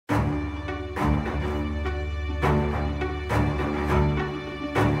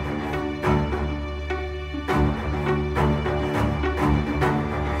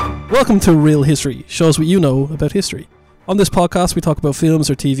Welcome to Real History, shows what you know about history. On this podcast, we talk about films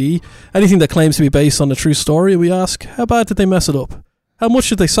or TV, anything that claims to be based on a true story, and we ask, how bad did they mess it up? How much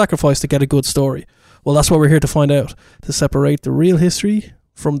did they sacrifice to get a good story? Well, that's what we're here to find out, to separate the real history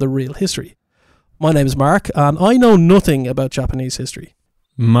from the real history. My name is Mark, and I know nothing about Japanese history.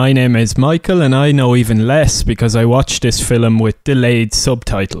 My name is Michael, and I know even less because I watched this film with delayed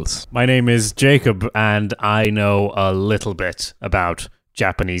subtitles. My name is Jacob, and I know a little bit about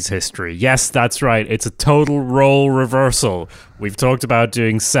Japanese history. Yes, that's right. It's a total role reversal. We've talked about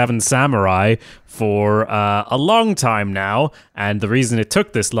doing Seven Samurai for a long time now, and the reason it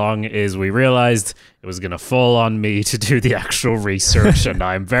took this long is we realized it was going to fall on me to do the actual research, and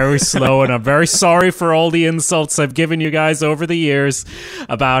I'm very slow, and I'm very sorry for all the insults I've given you guys over the years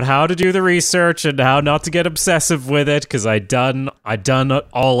about how to do the research and how not to get obsessive with it, because I done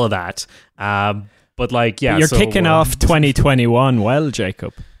all of that. But you're kicking off 2021 well,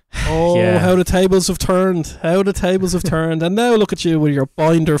 Jacob. Oh, yeah. How the tables have turned. And now look at you with your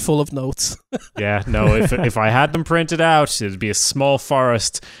binder full of notes. Yeah, no, if I had them printed out, it'd be a small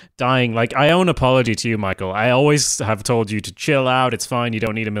forest dying. Like, I owe an apology to you, Michael. I always have told you to chill out. It's fine. You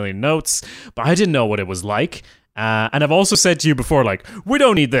don't need a million notes. But I didn't know what it was like. And I've also said to you before, we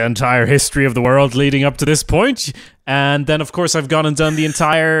don't need the entire history of the world leading up to this point. And then, of course, I've gone and done the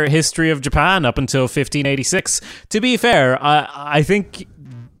entire history of Japan up until 1586. To be fair, I think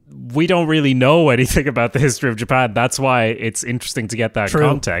we don't really know anything about the history of Japan. That's why it's interesting to get that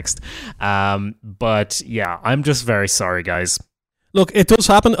context. But yeah, I'm just very sorry, guys. Look, it does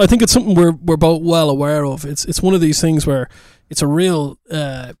happen. I think it's something we're both well aware of. It's one of these things where it's a real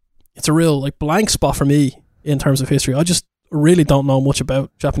blank spot for me in terms of history. I just really don't know much about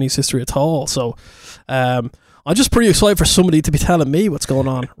Japanese history at all. So I'm just pretty excited for somebody to be telling me what's going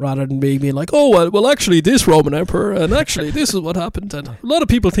on rather than me being like, oh, well, actually this Roman emperor and actually this is what happened. And a lot of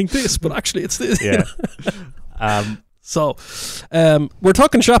people think this, but actually it's this. Yeah. So we're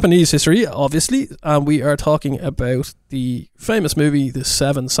talking Japanese history, obviously, and we are talking about the famous movie, The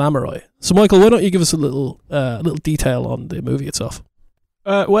Seven Samurai. So, Michael, why don't you give us a little detail on the movie itself?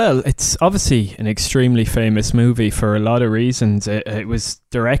 Well, it's obviously an extremely famous movie for a lot of reasons. It was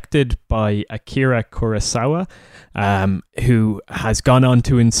directed by Akira Kurosawa, who has gone on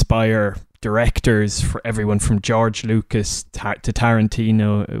to inspire directors for everyone from George Lucas to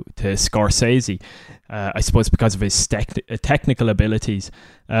Tarantino to Scorsese, I suppose because of his technical abilities.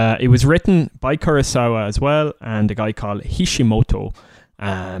 It was written by Kurosawa as well and a guy called Hishimoto.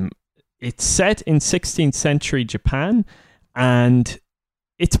 It's set in 16th century Japan, and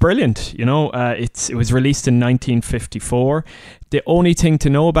it's brilliant, it was released in 1954. The only thing to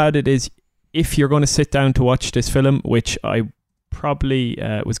know about it is if you're going to sit down to watch this film, which I probably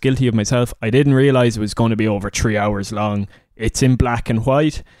was guilty of myself, I didn't realize it was going to be over 3 hours long. It's in black and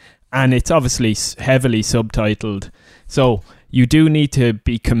white, and it's obviously heavily subtitled. So you do need to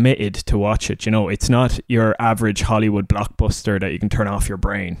be committed to watch it. It's not your average Hollywood blockbuster that you can turn off your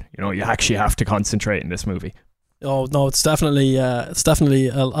brain. You actually have to concentrate in this movie. Oh no, it's definitely a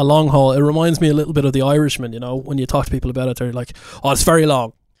long haul. It reminds me a little bit of The Irishman. When you talk to people about it, they're like, "Oh, it's very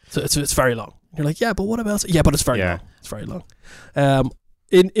long. So it's very long." You're like, "Yeah, but what about?" Yeah, but it's very long. It's very long.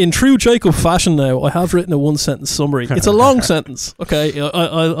 In true Jacob fashion, now I have written a one sentence summary. It's a long sentence. Okay,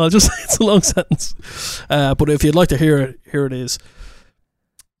 I'll just say it's a long sentence. But if you'd like to hear it, here it is.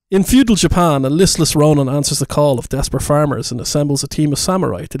 In feudal Japan, a listless Ronin answers the call of desperate farmers and assembles a team of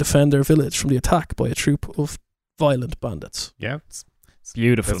samurai to defend their village from the attack by a troop of violent bandits. Yeah, it's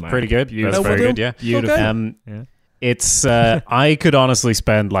beautiful. That's pretty good. Beautiful. That's very good. Yeah, beautiful. Okay. It's I could honestly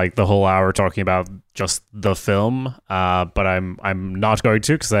spend the whole hour talking about just the film, but I'm not going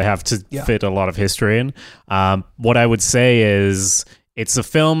to because I have to fit a lot of history in. What I would say is it's a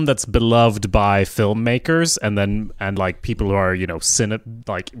film that's beloved by filmmakers and people who are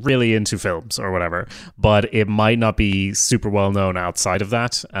really into films or whatever, but it might not be super well known outside of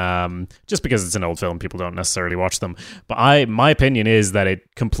that. Just because it's an old film, people don't necessarily watch them. But my opinion is that it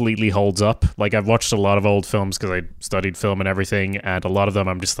completely holds up. I've watched a lot of old films because I studied film and everything, and a lot of them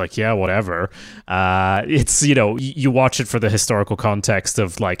I'm just like, yeah, whatever. It's you watch it for the historical context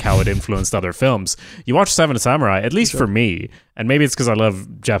of how it influenced other films. You watch Seven Samurai, at least for me. And maybe it's because I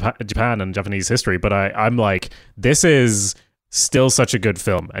love Japan and Japanese history, but I'm like, this is still such a good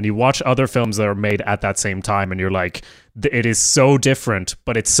film. And you watch other films that are made at that same time, and you're like, it is so different,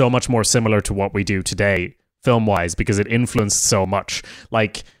 but it's so much more similar to what we do today, film-wise, because it influenced so much.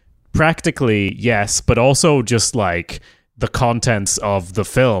 Practically, yes, but also just the contents of the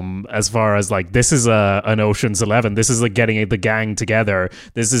film, as far as like, this is an Ocean's 11, this is like getting the gang together,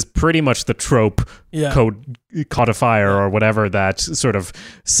 this is pretty much the trope codifier or whatever that sort of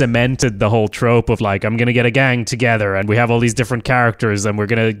cemented the whole trope of like, I'm gonna get a gang together and we have all these different characters and we're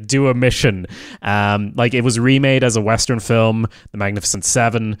gonna do a mission. Like, it was remade as a Western film, The Magnificent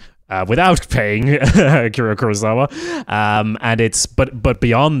Seven, without paying Akira Kurosawa, and it's but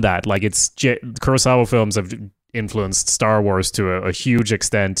beyond that, like, it's Kurosawa films have influenced Star Wars to a huge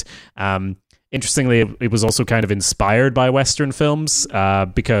extent. Interestingly, it was also kind of inspired by Western films,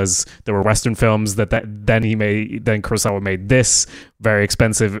 because there were Western films then Kurosawa made this very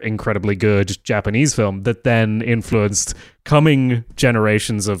expensive, incredibly good Japanese film that then influenced coming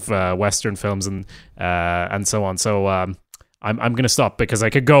generations of Western films and so on. So I'm going to stop because I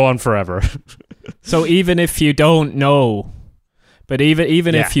could go on forever. So even if you don't know, but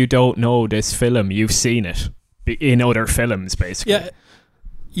even if you don't know this film, you've seen it in other films, basically.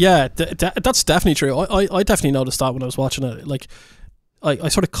 Yeah, that's definitely true. I definitely noticed that when I was watching it. Like, I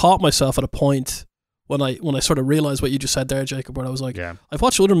sort of caught myself at a point when I sort of realized what you just said there, Jacob, where I was like, I've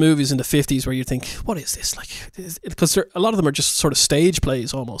watched other movies in the 50s where you think, what is this? Like, because a lot of them are just sort of stage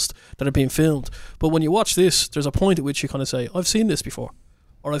plays almost that are being filmed. But when you watch this, there's a point at which you kind of say, I've seen this before.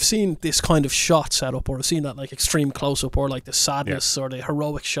 Or I've seen this kind of shot set up, or I've seen that like extreme close-up, or like the sadness or the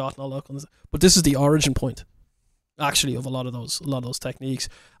heroic shot and all that kind of stuff. But this is the origin point, actually, of a lot of those techniques.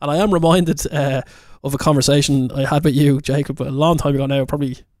 And I am reminded of a conversation I had with you, Jacob, a long time ago now,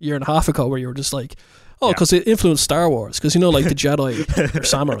 probably a year and a half ago, where you were just like, because it influenced Star Wars, because, you know, like the Jedi are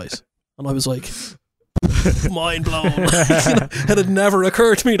samurais. And I was like, mind blown. It had never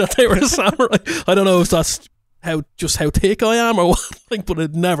occurred to me that they were a samurai. I don't know if that's how thick I am or what, like,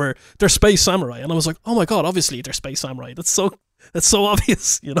 but they're space samurai. And I was like, oh my God, obviously they're space samurai. That's so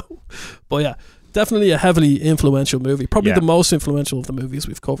obvious, you know? But yeah, definitely a heavily influential movie. Probably the most influential of the movies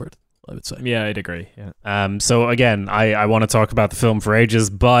we've covered, I would say. Yeah, I'd agree. Yeah. So again, I want to talk about the film for ages,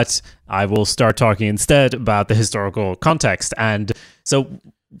 but I will start talking instead about the historical context. And so,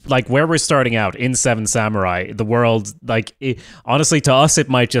 like, where we're starting out in Seven Samurai, the world, like, honestly, to us, it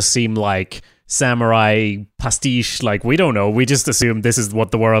might just seem like samurai pastiche, like, we don't know, we just assume this is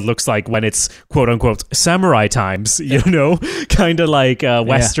what the world looks like when it's quote unquote samurai times, you know, kind of like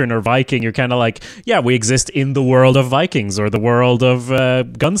Western or Viking. You're kind of like, we exist in the world of Vikings or the world of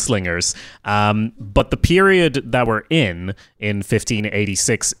gunslingers, but the period that we're in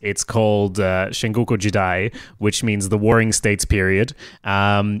 1586, it's called Sengoku Jidai, which means the Warring States period.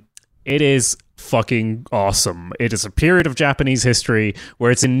 It is fucking awesome. It is a period of Japanese history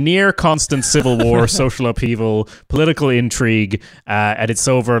where it's in near constant civil war, social upheaval, political intrigue, and it's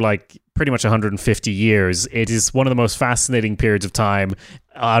over like pretty much 150 years. It is one of the most fascinating periods of time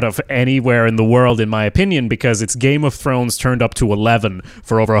out of anywhere in the world, in my opinion, because it's Game of Thrones turned up to 11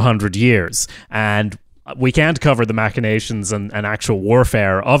 for over 100 years. And we can't cover the machinations and actual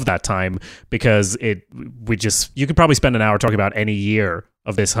warfare of that time because you could probably spend an hour talking about any year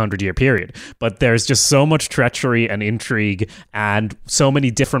of this 100-year period. But there's just so much treachery and intrigue and so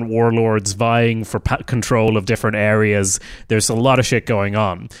many different warlords vying for control of different areas. There's a lot of shit going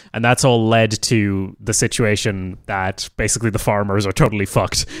on. And that's all led to the situation that basically the farmers are totally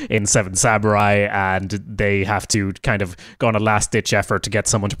fucked in Seven Samurai, and they have to kind of go on a last-ditch effort to get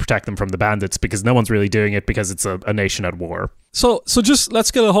someone to protect them from the bandits because no one's really doing it because it's a nation at war. So just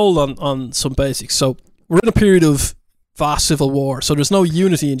let's get a hold on some basics. So we're in a period of vast civil war, so there's no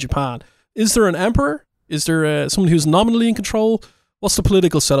unity in Japan. Is there an emperor? Is there someone who's nominally in control? What's the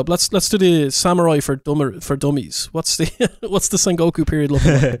political setup? Let's do the samurai for dummies. What's the Sengoku period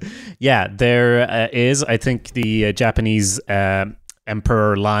looking like? Yeah, there is. I think the Japanese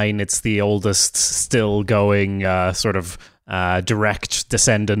emperor line. It's the oldest still going sort of direct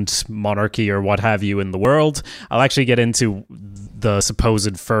descendant monarchy or what have you in the world. I'll actually get into the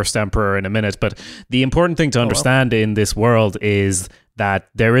supposed first emperor in a minute, but the important thing to understand in this world is that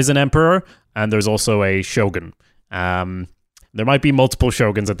there is an emperor and there's also a shogun. There might be multiple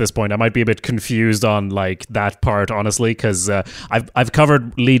shoguns at this point. I might be a bit confused on like that part, honestly, because I've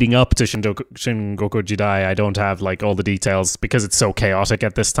covered leading up to Sengoku Jidai. I don't have like all the details because it's so chaotic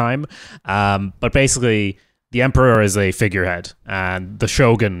at this time. But basically, the emperor is a figurehead, and the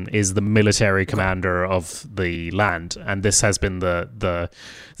shogun is the military commander of the land. And this has been the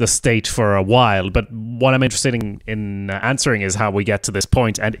state for a while. But what I'm interested in answering is how we get to this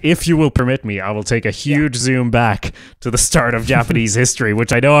point. And if you will permit me, I will take a huge zoom back to the start of Japanese history,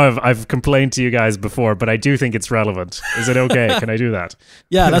 which I know I've complained to you guys before, but I do think it's relevant. Is it okay? Can I do that?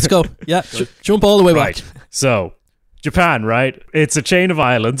 Yeah, let's go. Yeah, jump all the way back. Right. So, Japan, right? It's a chain of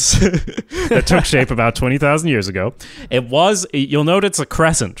islands that took shape about 20,000 years ago. You'll note it's a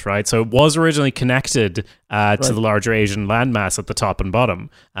crescent, right? So it was originally connected to the larger Asian landmass at the top and bottom,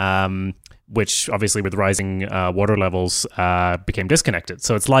 which obviously with rising water levels became disconnected.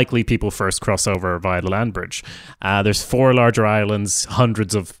 So it's likely people first cross over via the land bridge. There's 4 larger islands,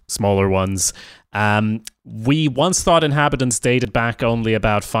 hundreds of smaller ones. We once thought inhabitants dated back only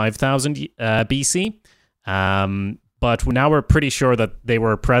about 5,000 BC. But now we're pretty sure that they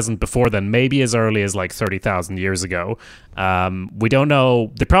were present before then, maybe as early as like 30,000 years ago. We don't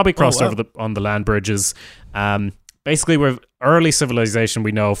know. They probably crossed over on the land bridges. Basically, we're early civilization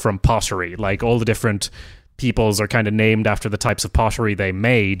we know from pottery. Like all the different peoples are kind of named after the types of pottery they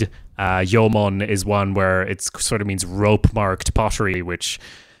made. Yomon is one where it sort of means rope-marked pottery, which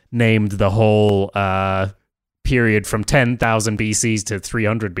named the whole period from 10,000 BC to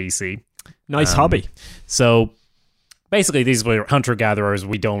 300 BC. Nice hobby. So basically, these were hunter-gatherers.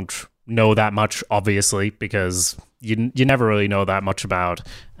 We don't know that much, obviously, because you never really know that much about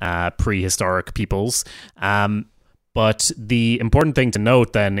prehistoric peoples. But the important thing to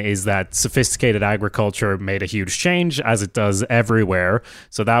note then is that sophisticated agriculture made a huge change, as it does everywhere.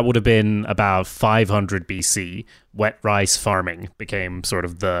 So that would have been about 500 BC. Wet rice farming became sort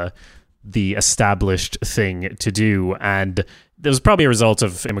of the established thing to do. And it was probably a result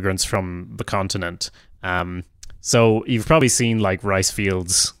of immigrants from the continent. So you've probably seen like rice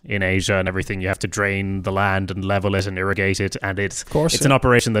fields in Asia and everything. You have to drain the land and level it and irrigate it. And it's an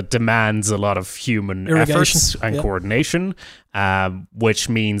operation that demands a lot of human efforts and coordination, which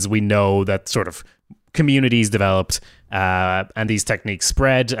means we know that sort of communities developed and these techniques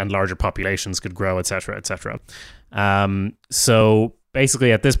spread and larger populations could grow, etc., etc. So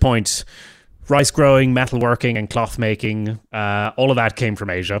basically at this point, rice growing, metalworking and cloth making, all of that came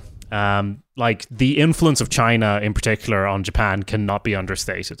from Asia. Like the influence of China in particular on Japan cannot be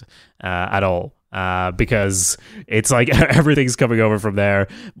understated at all, because it's like everything's coming over from there.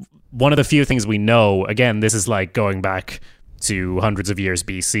 One of the few things we know, again, this is like going back to hundreds of years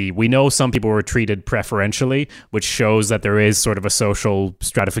BC. We know some people were treated preferentially, which shows that there is sort of a social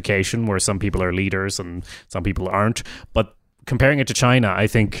stratification where some people are leaders and some people aren't. But comparing it to China, I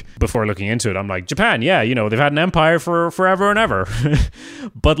think before looking into it, I'm like, Japan, yeah, you know, they've had an empire for forever and ever.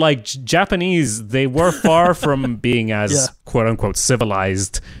 But like Japanese, they were far from being as quote unquote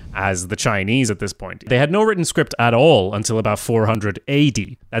civilized as the Chinese at this point. They had no written script at all until about 400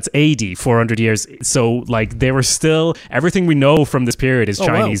 AD. That's AD, 400 years. So like they were still, everything we know from this period is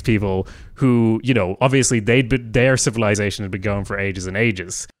Chinese people who, you know, obviously their civilization had been going for ages and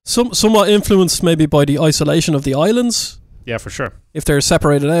ages. Somewhat influenced maybe by the isolation of the islands. Yeah, for sure. If they're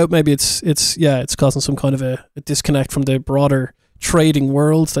separated out, maybe it's causing some kind of a disconnect from the broader trading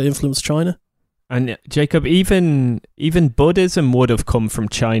world that influenced China. And Jacob, even Buddhism would have come from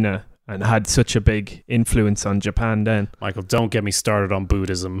China and had such a big influence on Japan then. Michael, don't get me started on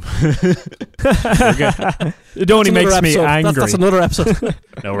Buddhism. It only makes me angry. That's another episode.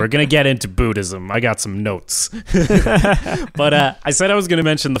 No, we're going to get into Buddhism. I got some notes. But I said I was going to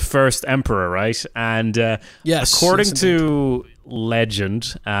mention the first emperor, right? And according to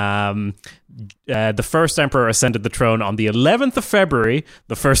legend, the first emperor ascended the throne on the 11th of February,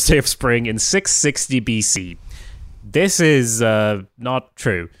 the first day of spring in 660 BC. This is not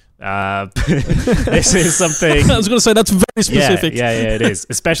true. This is something I was going to say that's very specific. Yeah, it is.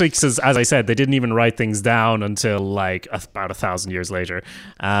 Especially because, as I said, they didn't even write things down until like about 1,000 years later.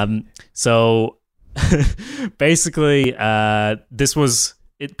 So basically, this was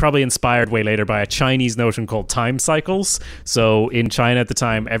probably inspired way later by a Chinese notion called time cycles. So in China at the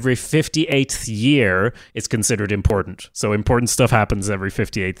time, every 58th year is considered important. So important stuff happens every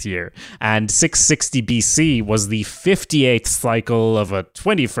 58th year. And 660 BC was the 58th cycle of a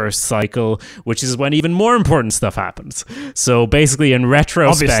 21st cycle, which is when even more important stuff happens. So basically in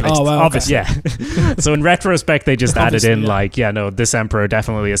retrospect... Obviously. Yeah. So in retrospect, they just added in this emperor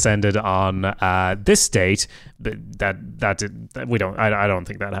definitely ascended on this date. I don't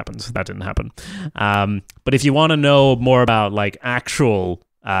think that happened. That didn't happen. But if you want to know more about like actual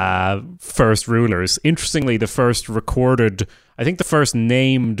first rulers, interestingly, the first recorded, I think the first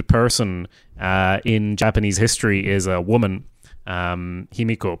named person in Japanese history is a woman,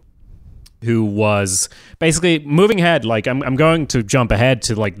 Himiko, who was basically moving ahead. Like I'm going to jump ahead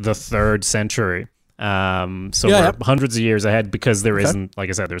to like the 3rd century. We're hundreds of years ahead because there isn't, like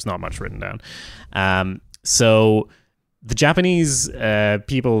I said, there's not much written down. So the Japanese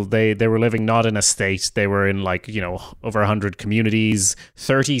people, they were living not in a state. They were in like, over 100 communities,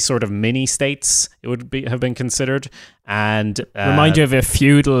 30 sort of mini states it would have been considered. And remind you of a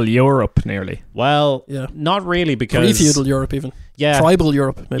feudal Europe nearly. Well, not really, because pre-feudal Europe even. Yeah, tribal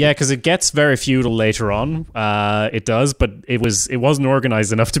Europe. Maybe. Yeah, because it gets very feudal later on. It does, but it wasn't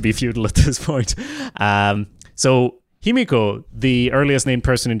organized enough to be feudal at this point. So Himiko, the earliest named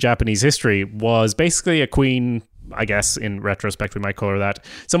person in Japanese history, was basically a queen. I guess in retrospect we might call her that.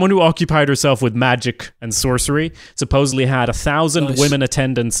 Someone who occupied herself with magic and sorcery. Supposedly had 1,000 women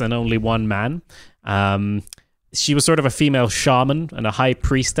attendants and only one man. She was sort of a female shaman and a high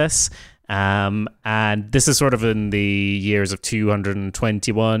priestess. And this is sort of in the years of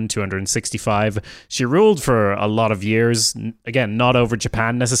 221, 265. She ruled for a lot of years. Again, not over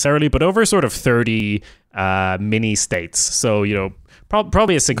Japan necessarily, but over sort of 30 mini states. So,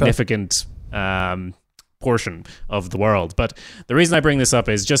 probably a significant portion of the world. But the reason I bring this up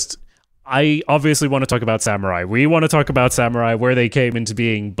is just, I obviously want to talk about samurai. We want to talk about samurai, where they came into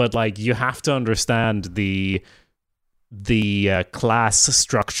being, but like, you have to understand the class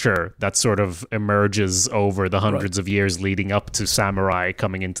structure that sort of emerges over the hundreds of years leading up to samurai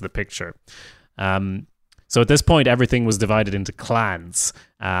coming into the picture. So at this point, everything was divided into clans,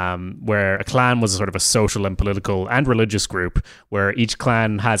 where a clan was sort of a social and political and religious group, where each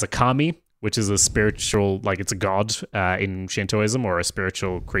clan has a kami, which is a spiritual, like it's a god in Shintoism, or a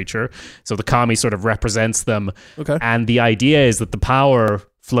spiritual creature. So the kami sort of represents them. Okay. And the idea is that the power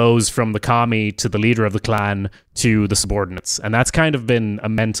flows from the kami to the leader of the clan to the subordinates. And that's kind of been a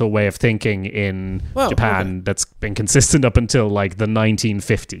mental way of thinking in Japan that's been consistent up until like the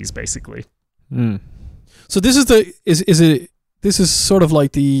 1950s, basically. So this is this is sort of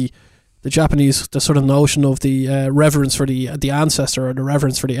like the Japanese, the sort of notion of the reverence for the ancestor, or the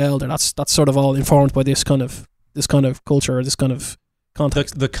reverence for the elder. That's sort of all informed by this kind of culture, or this kind of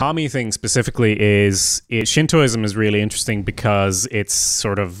context. The kami thing specifically is Shintoism is really interesting because it's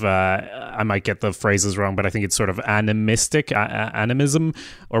sort of I might get the phrases wrong, but I think it's sort of animism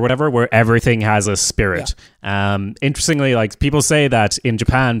or whatever, where everything has a spirit. Interestingly, like people say that in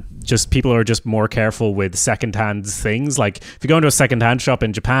Japan, just people are just more careful with secondhand things. Like if you go into a secondhand shop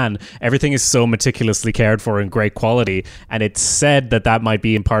in Japan, everything is so meticulously cared for in great quality, and it's said that might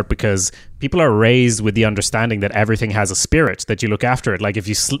be in part because people are raised with the understanding that everything has a spirit, that you look after it. Like if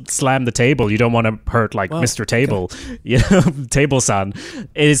you slam the table, you don't want to hurt Mr. Table, Table-san.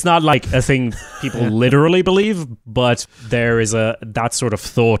 It's not like a thing people literally believe, but there is that sort of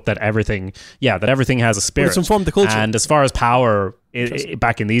thought that everything has a spirit. But it's informed the culture. And as far as power,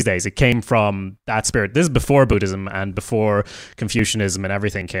 back in these days, it came from that spirit. This is before Buddhism and before Confucianism and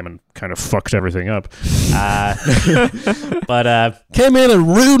everything came and kind of fucked everything up. But came in and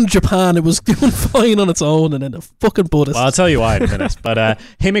ruined Japan. It was doing fine on its own, and then the fucking Buddhists. Well, I'll tell you why in a minute. But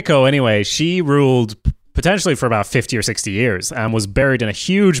Himiko, anyway, she ruled potentially for about 50 or 60 years and was buried in a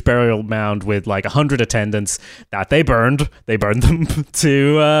huge burial mound with like 100 attendants that they burned them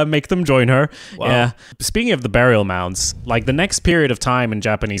to make them join her. Wow. Yeah. Speaking of the burial mounds, like the next period of time in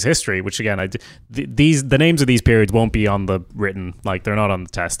Japanese history, which again, the names of these periods won't be on the written, like they're not on the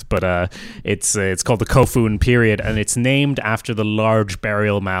test, but it's called the Kofun period, and it's named after the large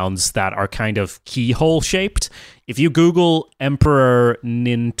burial mounds that are kind of keyhole shaped. If you Google Emperor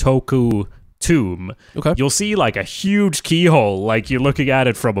Nintoku tomb, you'll see like a huge keyhole, like you're looking at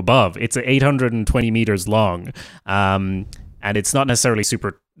it from above. It's 820 meters long, and it's not necessarily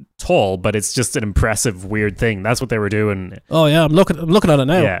super tall, but it's just an impressive weird thing. That's what they were doing. Oh yeah, I'm looking at it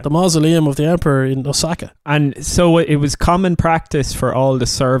now. Yeah. The mausoleum of the emperor in Osaka. And so it was common practice for all the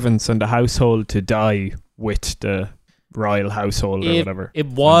servants and the household to die with the royal household or whatever. It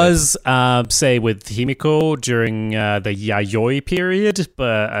was, say, with Himiko during the Yayoi period,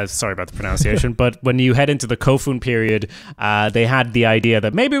 but sorry about the pronunciation, but when you head into the Kofun period, they had the idea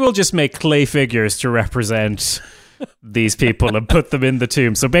that maybe we'll just make clay figures to represent these people and put them in the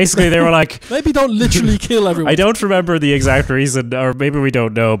tomb. So basically they were like, maybe don't literally kill everyone. I don't remember the exact reason, or maybe we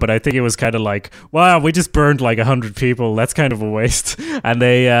don't know, but I think it was kind of like, wow, we just burned like 100 people, that's kind of a waste. And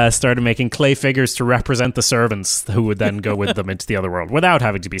they started making clay figures to represent the servants who would then go with them into the other world without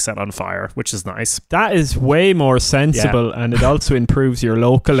having to be set on fire, which is nice. That is way more sensible, and it also improves your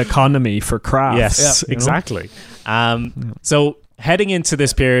local economy for crafts. Yes, exactly. So heading into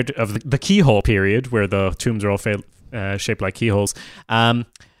this period of the keyhole period, where the tombs are all shaped like keyholes,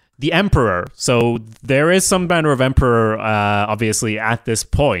 the emperor. So there is some manner of emperor, obviously, at this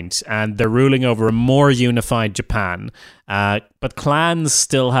point, and they're ruling over a more unified Japan. But clans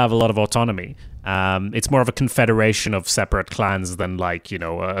still have a lot of autonomy. It's more of a confederation of separate clans than like,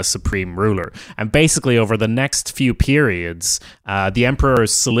 a supreme ruler. And basically over the next few periods, the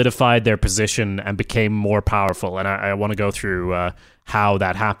emperors solidified their position and became more powerful. And I want to go through how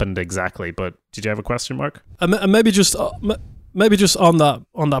that happened exactly. But did you have a question, Mark? Maybe just on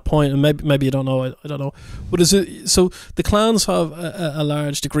that point, and maybe you don't know. I don't know. But is it so? The clans have a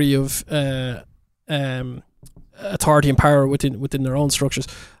large degree of authority and power within their own structures,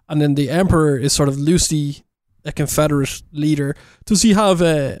 and then the emperor is sort of loosely a confederate leader. Does he have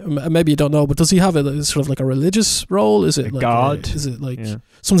maybe you don't know, but does he have a sort of like a religious role? Is it like god? Is it like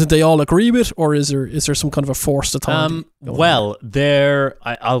something they all agree with, or is there some kind of a forced authority? Well,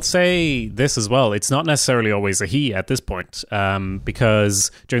 I'll say this as well. It's not necessarily always a he at this point, because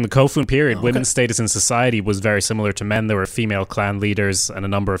during the Kofun period, women's status in society was very similar to men. There were female clan leaders and a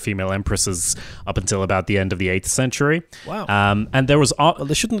number of female empresses up until about the end of the 8th century. Wow. And there was... well,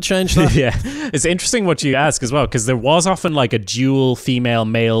 they shouldn't have changed that. Yeah. It's interesting what you ask as well, because there was often like a dual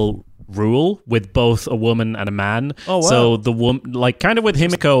female-male rule with both a woman and a man. Oh, wow. So the woman, like kind of with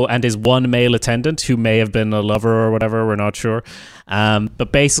Himiko and his one male attendant who may have been a lover or whatever, we're not sure.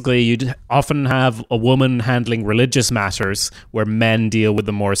 But basically you'd often have a woman handling religious matters where men deal with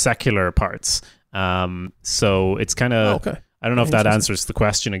the more secular parts. So it's kind of, I don't know if that answers the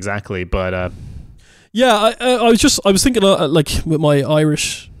question exactly, but yeah, I was thinking like with my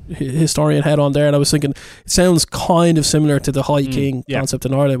Irish historian head on there, and I was thinking it sounds kind of similar to the High King concept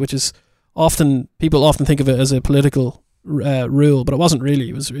in Ireland, which is people often think of it as a political rule, but it wasn't really.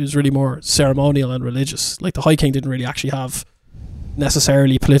 It was really more ceremonial and religious. Like the High King didn't really actually have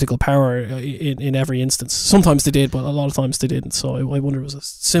necessarily political power in every instance. Sometimes they did, but a lot of times they didn't. So I wonder it was a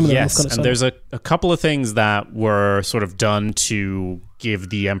similar kind of and setup. there's a couple of things that were sort of done to give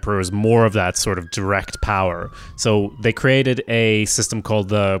the emperors more of that sort of direct power. So they created a system called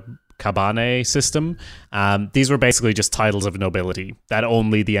the Kabane system. These were basically just titles of nobility that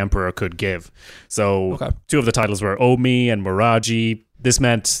only the emperor could give. So two of the titles were Omi and Muraji. This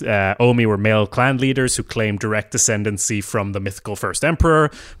meant Omi were male clan leaders who claimed direct descendancy from the mythical first emperor.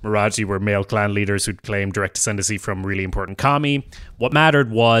 Muraji were male clan leaders who claimed direct descendancy from really important kami. What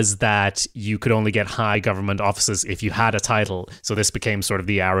mattered was that you could only get high government offices if you had a title. So this became sort of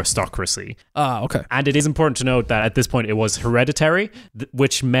the aristocracy. And it is important to note that at this point it was hereditary,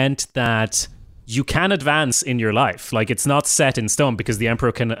 which meant that you can advance in your life. Like, it's not set in stone because the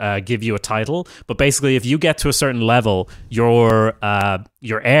emperor can give you a title, but basically if you get to a certain level, your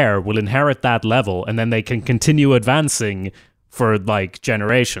heir will inherit that level, and then they can continue advancing for like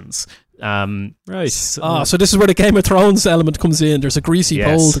generations. Right. So this is where the Game of Thrones element comes in. There's a greasy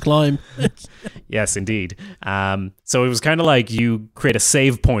pole to climb. Yes, indeed. So it was kind of like you create a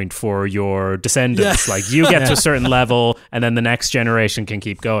save point for your descendants. Like you get to a certain level, and then the next generation can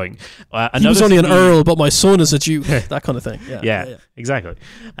keep going. He was only an earl, but my son is a duke. That kind of thing. Yeah. Exactly.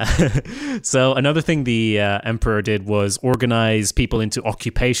 So another thing the emperor did was organize people into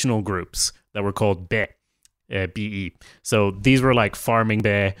occupational groups that were called be, B-E. So these were like farming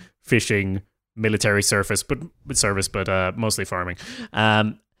be, fishing, military service, but mostly farming.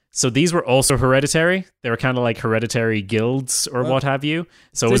 So these were also hereditary. They were kind of like hereditary guilds or what have you.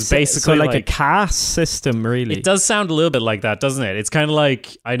 So it was basically like a caste system, really. It does sound a little bit like that, doesn't it? It's kind of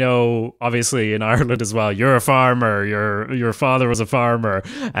like, I know, obviously in Ireland as well, you're a farmer, your father was a farmer,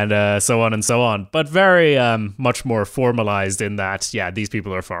 and so on and so on. But very much more formalized in that, these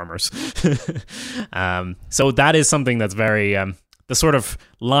people are farmers. So that is something that's very... the sort of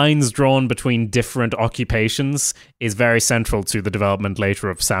lines drawn between different occupations is very central to the development later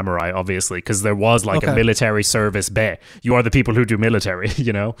of samurai, obviously, because there was like a military service be. You are the people who do military,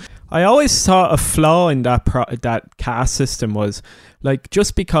 you know? I always thought a flaw in that caste system was, like,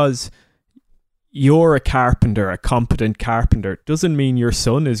 just because you're a carpenter, a competent carpenter, doesn't mean your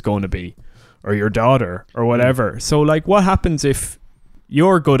son is going to be, or your daughter, or whatever. So, like, what happens if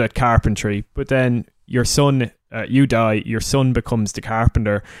you're good at carpentry, but then your son... you die, your son becomes the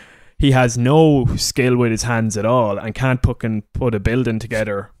carpenter. He has no skill with his hands at all and can't put a building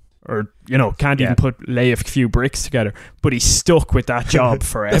together, or can't even lay a few bricks together. But he's stuck with that job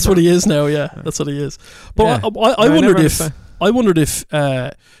forever. That's what he is now. Yeah, that's what he is. But I wondered if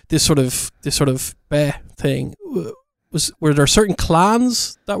this sort of be thing were there certain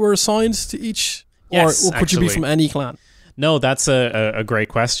clans that were assigned to each, yes, or could you be from any clan? No, that's a great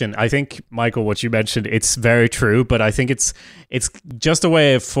question. I think, Michael, what you mentioned, it's very true, but I think it's just a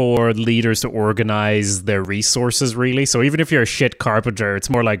way for leaders to organize their resources, really. So even if you're a shit carpenter, it's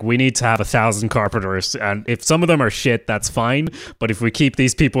more like we need to have 1,000 carpenters, and if some of them are shit, that's fine. But if we keep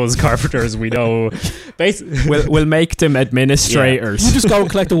these people as carpenters, we know we'll make them administrators. Yeah. You just go and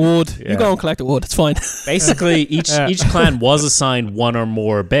collect the wood. Yeah. You go and collect the wood. It's fine. Basically, each clan was assigned one or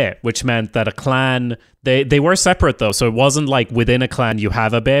more be, which meant that a clan. They were separate, though, so it wasn't like within a clan you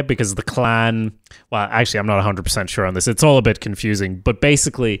have a be, because the clan... Well, actually, I'm not 100% sure on this. It's all a bit confusing. But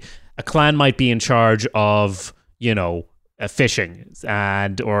basically, a clan might be in charge of, fishing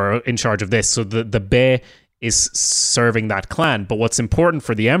or in charge of this. So the be is serving that clan. But what's important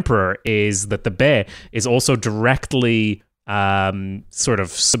for the emperor is that the be is also directly... sort of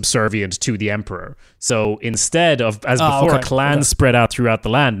subservient to the emperor. So instead of, as before, clans spread out throughout the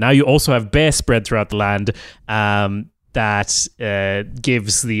land, now you also have be spread throughout the land that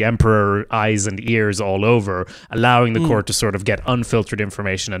gives the emperor eyes and ears all over, allowing the court to sort of get unfiltered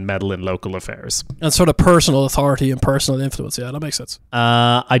information and meddle in local affairs. And sort of personal authority and personal influence. Yeah, that makes sense.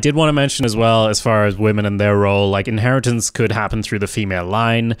 I did want to mention as well, as far as women and their role, like inheritance could happen through the female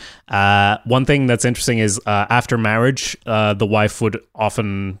line. One thing that's interesting is after marriage, the wife would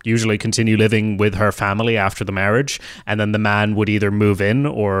usually continue living with her family after the marriage, and then the man would either move in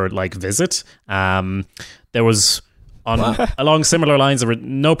or like visit. There was... along similar lines, there were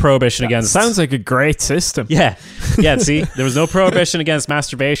no prohibition against... Sounds like a great system. Yeah, see, there was no prohibition against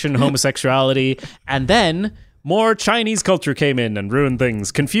masturbation, homosexuality, and then more Chinese culture came in and ruined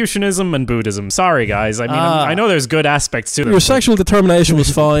things. Confucianism and Buddhism. Sorry, guys. I mean, I know there's good aspects to them. Your sexual determination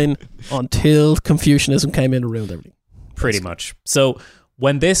was fine until Confucianism came in and ruined everything. Pretty much. So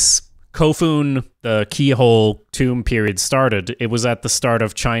when this Kofun, the keyhole tomb period started, it was at the start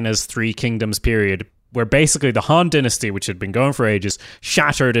of China's Three Kingdoms period, where basically the Han dynasty, which had been going for ages,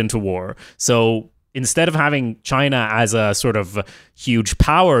 shattered into war. So instead of having China as a sort of huge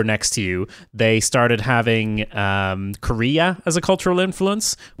power next to you, they started having Korea as a cultural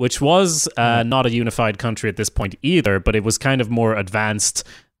influence, which was not a unified country at this point either, but it was kind of more advanced,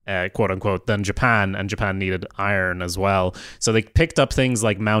 quote unquote, than Japan, and Japan needed iron as well. So they picked up things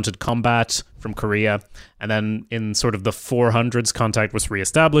like mounted combat from Korea, and then in sort of the 400s, contact was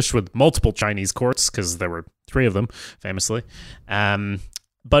reestablished with multiple Chinese courts, because there were 3 of them, famously.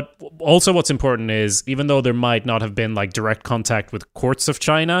 But also what's important is, even though there might not have been like direct contact with courts of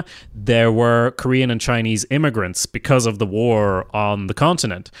China, there were Korean and Chinese immigrants because of the war on the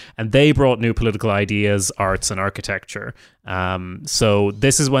continent, and they brought new political ideas, arts, and architecture. So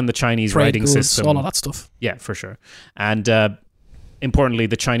this is when the Chinese writing system... all of that stuff. Yeah, for sure. And importantly,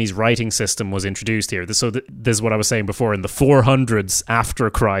 the Chinese writing system was introduced here. So this is what I was saying before. In the 400s after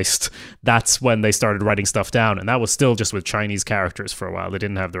Christ, that's when they started writing stuff down. And that was still just with Chinese characters for a while. They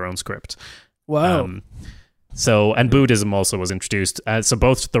didn't have their own script. Wow. And Buddhism also was introduced. So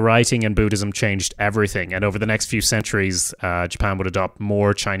both the writing and Buddhism changed everything. And over the next few centuries, Japan would adopt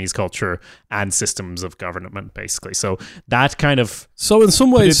more Chinese culture and systems of government, basically. So that kind of... So in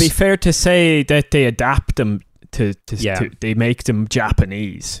some ways... Would it be fair to say that they adapt them to they make them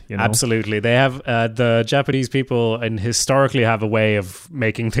Japanese, Absolutely. They have the Japanese people, and historically have a way of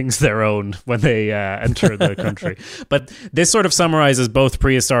making things their own when they enter the country. But this sort of summarizes both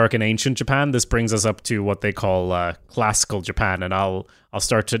prehistoric and ancient Japan. This brings us up to what they call classical Japan, and I'll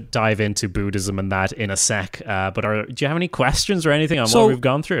start to dive into Buddhism and that in a sec. But do you have any questions or anything on what we've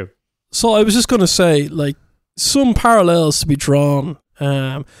gone through? So I was just going to say, like, some parallels to be drawn.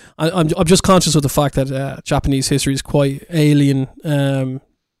 I'm just conscious of the fact that Japanese history is quite alien. Alien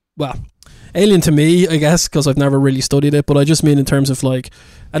to me, I guess, because I've never really studied it. But I just mean in terms of like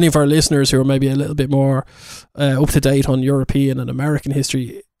any of our listeners who are maybe a little bit more up to date on European and American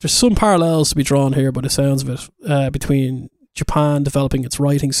history. There's some parallels to be drawn here, by the sounds of it, between Japan developing its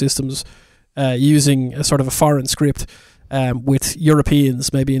writing systems using a sort of a foreign script. With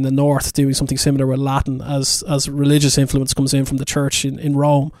Europeans maybe in the north doing something similar with Latin as religious influence comes in from the church in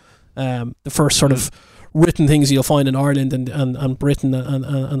Rome. The first sort of written things you'll find in Ireland and Britain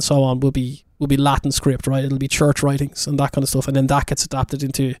and so on will be Latin script, right? It'll be church writings and that kind of stuff, and then that gets adapted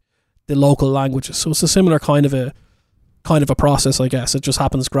into the local languages. So it's a similar kind of a process, I guess. It just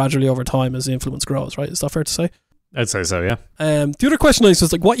happens gradually over time as the influence grows, right? Is that fair to say? I'd say so, yeah. The other question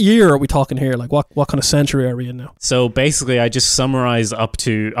is like, what year are we talking here? Like, what kind of century are we in now? So basically, I just summarize up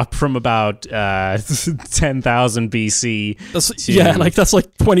from about 10,000 BC. That's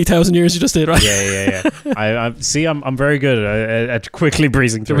like 20,000 years you just did, right? Yeah. I see. I'm very good at quickly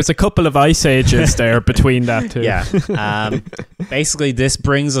breezing through. There was a couple of ice ages there between that too. Yeah. Basically, this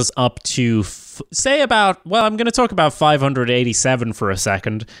brings us up to I'm going to talk about 587 for a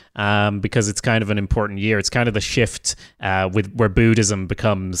second, because it's kind of an important year. It's kind of the shift where Buddhism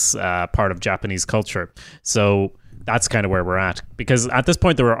becomes part of Japanese culture. So that's kind of where we're at. Because at this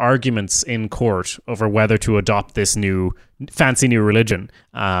point, there were arguments in court over whether to adopt this fancy new religion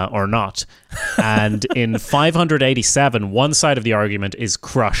or not. And in 587, one side of the argument is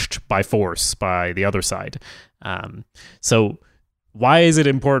crushed by force by the other side. So why is it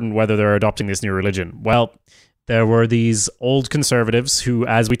important whether they're adopting this new religion? Well, there were these old conservatives who,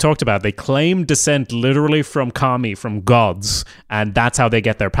 as we talked about, they claim descent literally from kami, from gods, and that's how they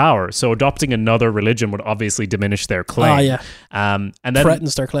get their power. So adopting another religion would obviously diminish their claim. And then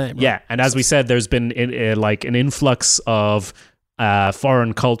threatens their claim. Right? Yeah, and as we said, there's been an influx of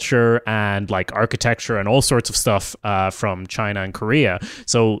foreign culture and like architecture and all sorts of stuff from China and Korea.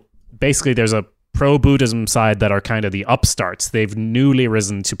 So basically, there's a pro-Buddhism side that are kind of the upstarts. They've newly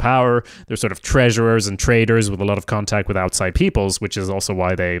risen to power. They're sort of treasurers and traders with a lot of contact with outside peoples, which is also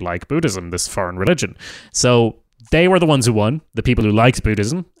why they like Buddhism, this foreign religion. So they were the ones who won, the people who liked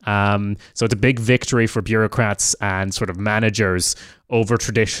Buddhism. So it's a big victory for bureaucrats and sort of managers over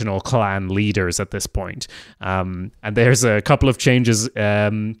traditional clan leaders at this point. And there's a couple of changes.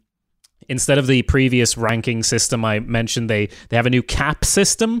 Instead of the previous ranking system I mentioned, they have a new cap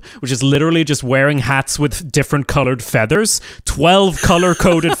system, which is literally just wearing hats with different colored feathers, 12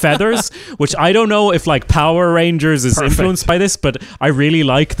 color-coded feathers, which I don't know if like Power Rangers is influenced by this, but I really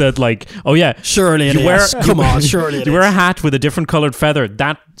like that, like, oh yeah. Surely it is. Come on, surely it is. You wear a hat with a different colored feather.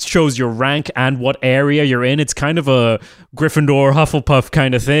 That shows your rank and what area you're in. It's kind of a Gryffindor, Hufflepuff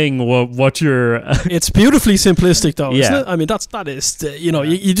kind of thing. What you're... It's beautifully simplistic though, isn't it? I mean, that is,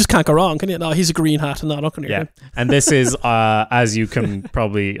 you just can't go wrong, can you? No, he's a green hat and not looking at him. And this is, as you can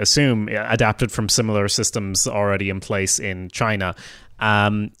probably assume, adapted from similar systems already in place in China.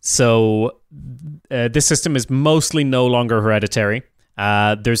 So this system is mostly no longer hereditary.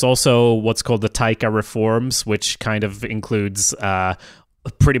 There's also what's called the Taika reforms, which kind of includes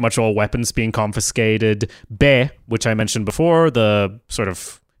pretty much all weapons being confiscated. Be, which I mentioned before, the sort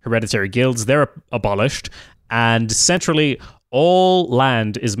of hereditary guilds, they're abolished. And centrally, all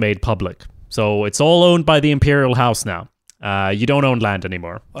land is made public. So it's all owned by the imperial house now. You don't own land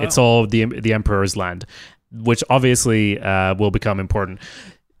anymore. Wow. It's all the emperor's land, which obviously will become important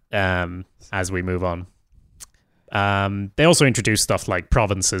as we move on. They also introduced stuff like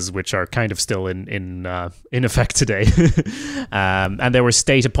provinces, which are kind of still in effect today. And there were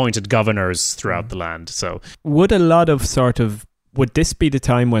state-appointed governors throughout the land. So would this be the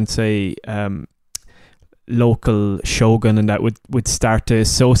time when, say, local shogun and that would start to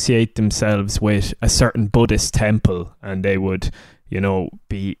associate themselves with a certain Buddhist temple, and they would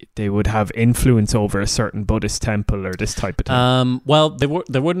have influence over a certain Buddhist temple or this type of thing? Well,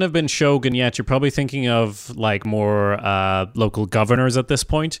 there wouldn't have been shogun yet. You're probably thinking of like more local governors at this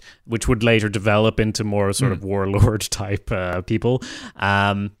point, which would later develop into more sort of warlord type people.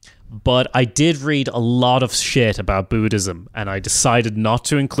 But I did read a lot of shit about Buddhism, and I decided not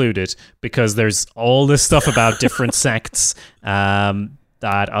to include it because there's all this stuff about different sects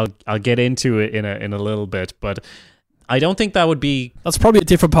that I'll get into it in a little bit. But I don't think that would be... That's probably a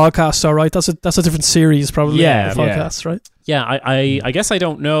different podcast, all right? That's a different series, probably. Yeah, podcast, right? Yeah, I guess I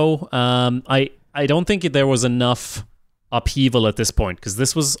don't know. I don't think there was enough upheaval at this point because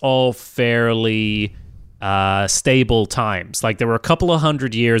this was all fairly... stable times. Like there were a couple of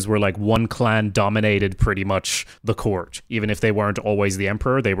 100 years where like one clan dominated pretty much the court. Even if they weren't always the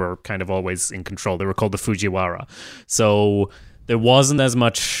emperor, they were kind of always in control. They were called the Fujiwara. So there wasn't as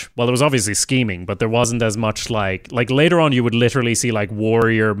much, well, there was obviously scheming, but there wasn't as much like later on you would literally see like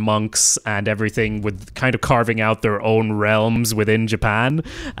warrior monks and everything with kind of carving out their own realms within Japan,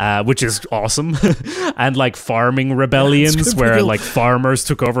 which is awesome. And like farming rebellions where like farmers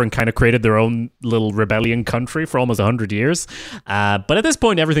took over and kind of created their own little rebellion country for almost 100 years. But at this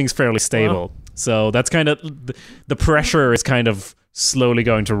point, everything's fairly stable. Wow. So that's kind of, the pressure is kind of slowly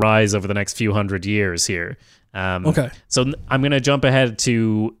going to rise over the next few hundred years here. Okay. So I'm going to jump ahead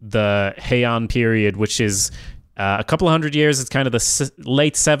to the Heian period, which is a couple of hundred years. It's kind of the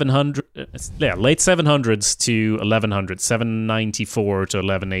late 700s to 1100s, 794 to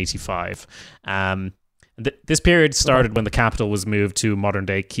 1185. This period started when the capital was moved to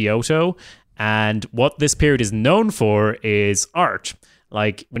modern-day Kyoto, And what this period is known for is art.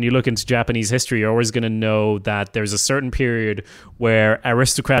 Like, when you look into Japanese history, you're always going to know that there's a certain period where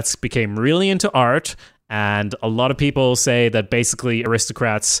aristocrats became really into art, and a lot of people say that basically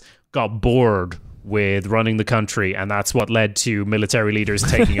aristocrats got bored with running the country, and that's what led to military leaders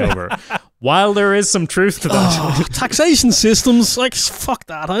taking over. While there is some truth to that. Taxation systems, like, fuck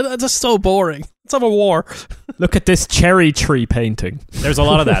that. It's just so boring. Let's have a war. Look at this cherry tree painting. There's a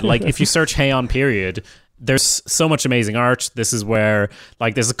lot of that. Like, if you search Heian period, there's so much amazing art. This is where,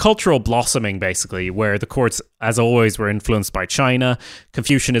 like, there's a cultural blossoming, basically, where the courts, as always, were influenced by China.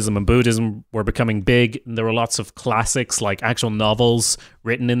 Confucianism and Buddhism were becoming big. And there were lots of classics, like actual novels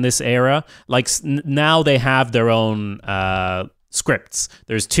written in this era. Like, now they have their own scripts.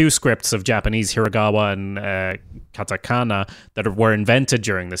 There's 2 scripts of Japanese, hiragana and katakana, that were invented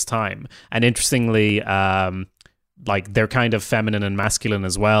during this time. And interestingly, like, they're kind of feminine and masculine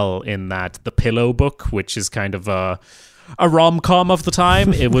as well, in that the Pillow Book, which is kind of a rom-com of the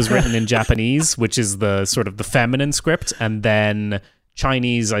time, it was written in Japanese, which is the sort of the feminine script, and then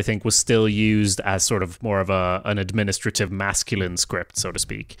Chinese, I think, was still used as sort of more of an administrative masculine script, so to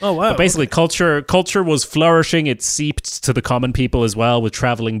speak. Oh, wow. But basically, culture was flourishing. It seeped to the common people as well, with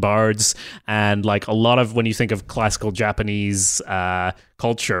traveling bards. And, like, a lot of, when you think of classical Japanese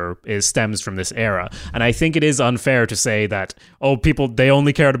culture, stems from this era. And I think it is unfair to say that, people, they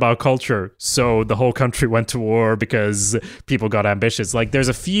only cared about culture, so the whole country went to war because people got ambitious. Like, there's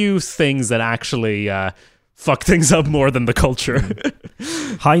a few things that actually fuck things up more than the culture.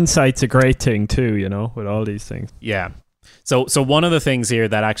 Hindsight's a great thing too, with all these things. Yeah. So one of the things here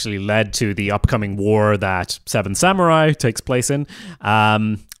that actually led to the upcoming war that Seven Samurai takes place in,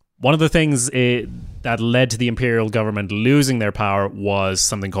 one of the things that led to the imperial government losing their power was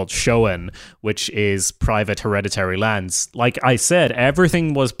something called shoen, which is private hereditary lands. Like I said,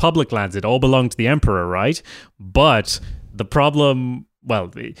 everything was public lands. It all belonged to the emperor, right? But the problem...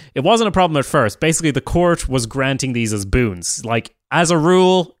 Well, it wasn't a problem at first. Basically, the court was granting these as boons. Like, as a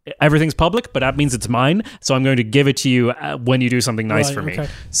rule, everything's public, but that means it's mine, so I'm going to give it to you when you do something nice for me.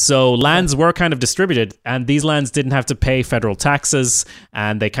 So lands were kind of distributed, and these lands didn't have to pay federal taxes,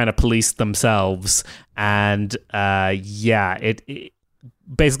 and they kind of policed themselves. And, basically,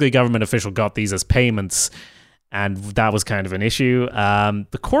 a government official got these as payments, and that was kind of an issue.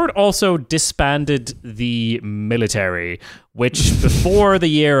 The court also disbanded the military, which before the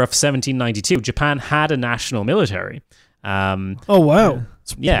year of 1792, Japan had a national military. Oh, wow.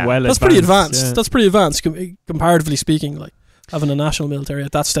 Yeah. Well, that's pretty advanced. Yeah. That's pretty advanced, comparatively speaking, like having a national military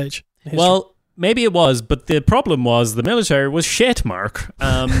at that stage. Well, maybe it was, but the problem was the military was shit, Mark.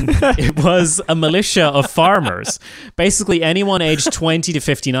 It was a militia of farmers. Basically, anyone aged 20 to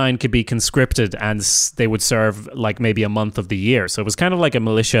 59 could be conscripted, and they would serve like maybe a month of the year. So it was kind of like a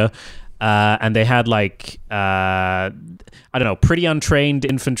militia, and they had like... pretty untrained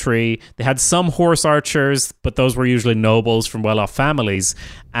infantry. They had some horse archers, but those were usually nobles from well-off families.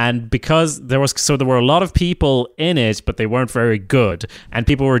 And because there were a lot of people in it, but they weren't very good. And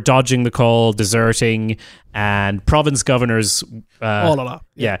people were dodging the call, deserting, and province governors... all of that.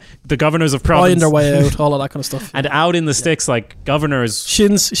 Yeah. The governors of province... Buying their way out, all of that kind of stuff. And out in the sticks, like, governors...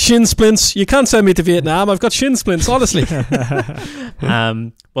 Shin splints. You can't send me to Vietnam. I've got shin splints, honestly.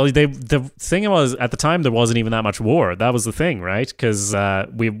 Well, the thing was, at the time, there wasn't even that much war. That was the thing, right? Because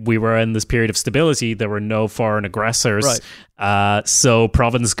we were in this period of stability. There were no foreign aggressors. Right. So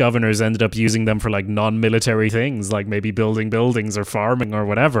province governors ended up using them for like non-military things, like maybe building buildings or farming or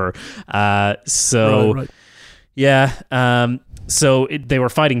whatever. Right. Yeah. So they were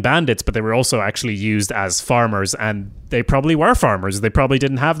fighting bandits, but they were also actually used as farmers, and they probably were farmers. They probably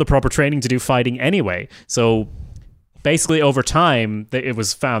didn't have the proper training to do fighting anyway. So basically, over time, it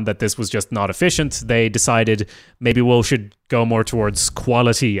was found that this was just not efficient. They decided maybe we should go more towards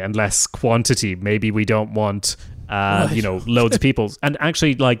quality and less quantity. Maybe we don't want... loads of people. And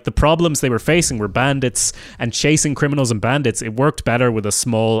actually, like, the problems they were facing were bandits and chasing criminals and bandits. It worked better with a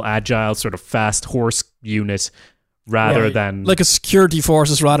small, agile, sort of fast horse unit rather than... Like a security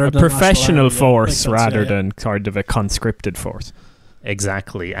forces rather than... A professional force rather than kind of a conscripted force.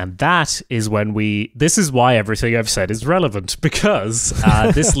 Exactly. And that is when this is why everything I've said is relevant, because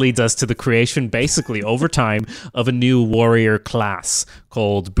this leads us to the creation, basically, over time, of a new warrior class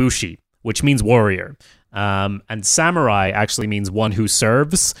called Bushi, which means warrior. And samurai actually means one who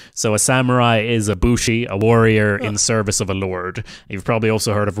serves. So a samurai is a bushi, a warrior in service of a lord. You've probably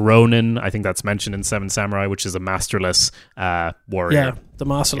also heard of Ronin. I think that's mentioned in Seven Samurai, which is a masterless warrior. Yeah, the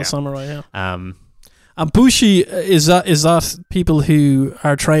masterless samurai, yeah. And bushi, is that people who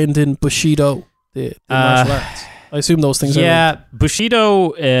are trained in Bushido, the martial arts? I assume those things are linked.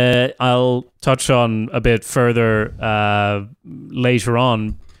 Bushido, I'll touch on a bit further later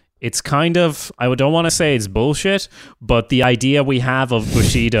on. It's kind of, I don't want to say it's bullshit, but the idea we have of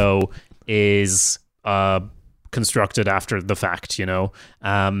Bushido is constructed after the fact, you know.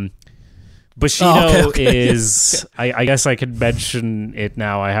 Bushido is, I guess I could mention it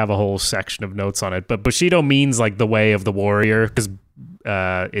now. I have a whole section of notes on it, but Bushido means like the way of the warrior, because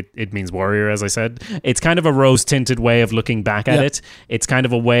it means warrior, as I said. It's kind of a rose-tinted way of looking back at it. It's kind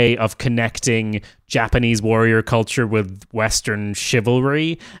of a way of connecting Japanese warrior culture with Western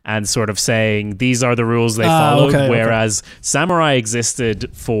chivalry and sort of saying these are the rules they followed, whereas samurai existed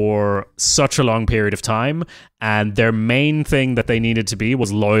for such a long period of time, and their main thing that they needed to be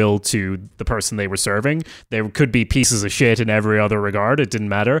was loyal to the person they were serving. There could be pieces of shit in every other regard. It didn't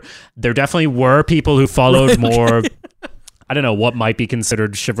matter. There definitely were people who followed more... I don't know what might be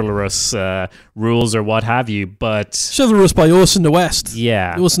considered chivalrous rules or what have you, but chivalrous by us in the West.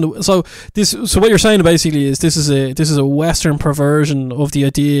 Yeah. So what you're saying basically is this is a Western perversion of the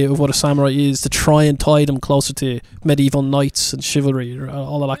idea of what a samurai is to try and tie them closer to medieval knights and chivalry, or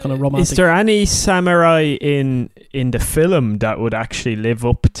all of that kind of romantic. Is there any samurai in the film that would actually live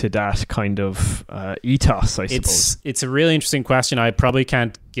up to that kind of ethos? I suppose it's a really interesting question. I probably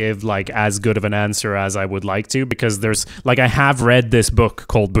can't give like as good of an answer as I would like to, because there's like, I have read this book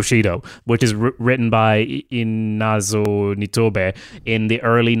called Bushido, which is written by Inazo Nitobe in the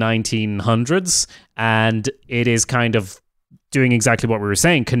early 1900s, and it is kind of doing exactly what we were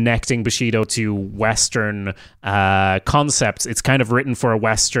saying, connecting Bushido to Western concepts. It's kind of written for a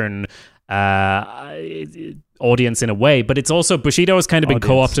Western audience in a way, but it's also, Bushido has kind of been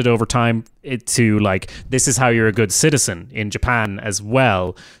co-opted over time to like, this is how you're a good citizen in Japan as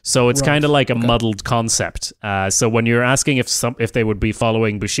well. So it's kind of like a muddled concept. So when you're asking if they would be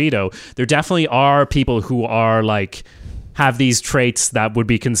following Bushido, there definitely are people who are like, have these traits that would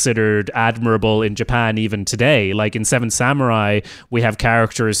be considered admirable in Japan even today. Like in Seven Samurai, we have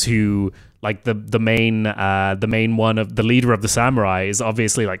characters who, like the main one of the leader of the samurai is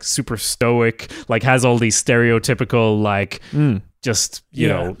obviously like super stoic, like has all these stereotypical like just you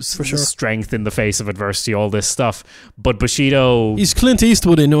know strength in the face of adversity, all this stuff. But Bushido, he's Clint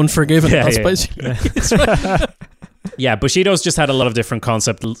Eastwood in Unforgiven. That's basically. Yeah, Bushido's just had a lot of different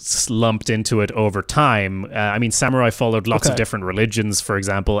concepts lumped into it over time. I mean, samurai followed lots of different religions, for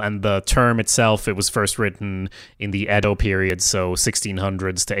example, and the term itself, it was first written in the Edo period, so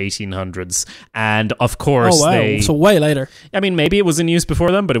 1600s to 1800s. And of course, so way later. I mean, maybe it was in use before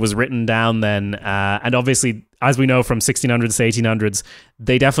them, but it was written down then. And obviously, as we know from 1600s to 1800s,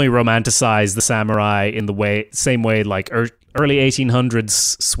 they definitely romanticized the samurai in the same way like early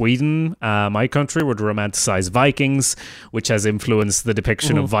 1800s Sweden, my country, would romanticize Vikings, which has influenced the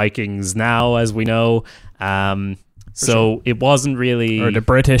depiction of Vikings now, as we know. It wasn't really... Or the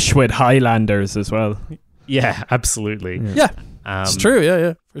British with Highlanders as well. Yeah, absolutely. Yeah. It's true,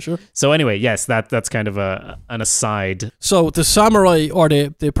 yeah, for sure. So anyway, yes, that's kind of an aside. So the samurai, or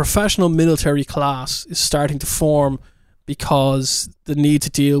the professional military class, is starting to form because the need to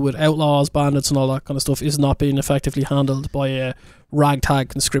deal with outlaws, bandits and all that kind of stuff is not being effectively handled by a ragtag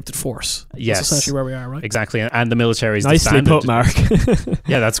conscripted force. Yes. That's essentially where we are, right? Exactly. And the military is nicely put, Mark.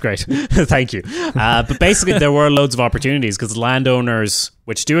 Yeah, that's great. Thank you. But basically, there were loads of opportunities because landowners,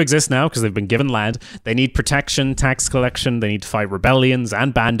 which do exist now because they've been given land, they need protection, tax collection, they need to fight rebellions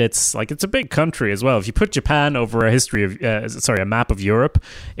and bandits. Like, it's a big country as well. If you put Japan over a map of Europe,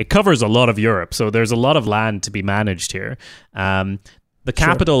 it covers a lot of Europe. So there's a lot of land to be managed here. The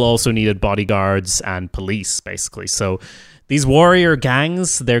capital also needed bodyguards and police, basically. So these warrior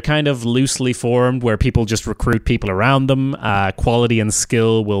gangs, they're kind of loosely formed where people just recruit people around them. Quality and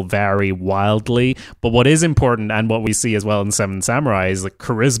skill will vary wildly. But what is important, and what we see as well in Seven Samurai, is that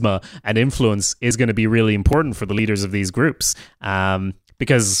charisma and influence is going to be really important for the leaders of these groups.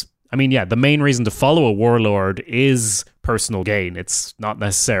 Because, I mean, the main reason to follow a warlord is personal gain. It's not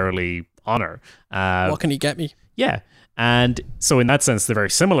necessarily honor. What can he get me? Yeah. And so in that sense, they're very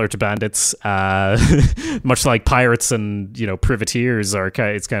similar to bandits, much like pirates and, privateers are.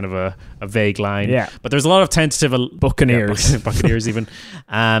 It's kind of a vague line. Yeah. But there's a lot of tentative... Buccaneers. Buccaneers even.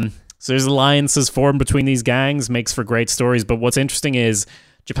 So there's alliances formed between these gangs, makes for great stories. But what's interesting is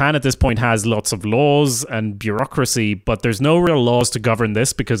Japan at this point has lots of laws and bureaucracy, but there's no real laws to govern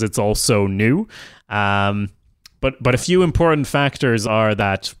this because it's all so new. But a few important factors are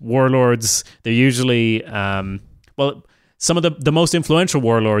that warlords, they're usually... some of the most influential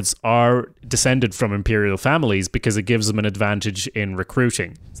warlords are descended from imperial families because it gives them an advantage in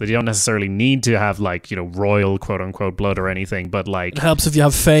recruiting. So they don't necessarily need to have royal quote unquote blood or anything, but it helps if you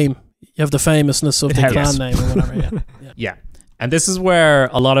have fame. You have the famousness of the clan name or whatever. Yeah. And this is where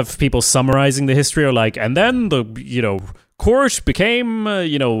a lot of people summarizing the history are like, and then the, court became,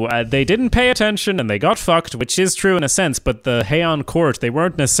 they didn't pay attention and they got fucked, which is true in a sense, but the Heian court, they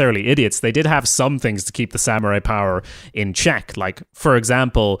weren't necessarily idiots. They did have some things to keep the samurai power in check. Like, for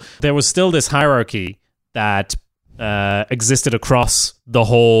example, there was still this hierarchy that existed across the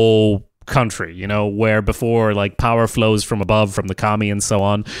whole country, where before like power flows from above, from the kami and so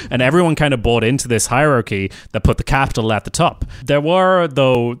on, and everyone kind of bought into this hierarchy that put the capital at the top. There were,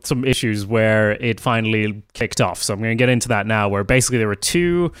 though, some issues where it finally kicked off, so I'm going to get into that now, where basically there were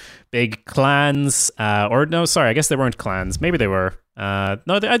two big clans, I guess they weren't clans, maybe they were.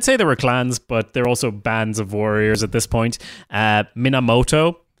 I'd say they were clans, but they're also bands of warriors at this point.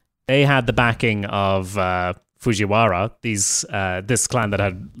 Minamoto, they had the backing of Fujiwara, this clan that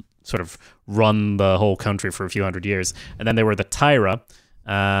had sort of run the whole country for a few hundred years. And then there were the Taira,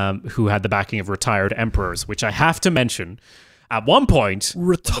 who had the backing of retired emperors, which I have to mention. At one point...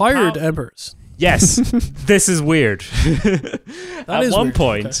 Retired emperors? Yes. This is weird. At one weird.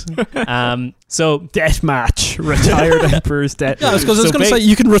 Point... so... Death match. Retired emperors, death match. Yeah, I was going to say,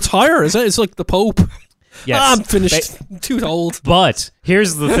 you can retire. It's like the Pope. Yes. I'm finished. Too old. But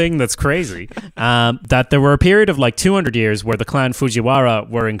here's the thing that's crazy. That there were a period of like 200 years where the clan Fujiwara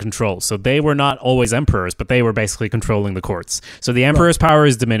were in control. So they were not always emperors, but they were basically controlling the courts. So the emperor's power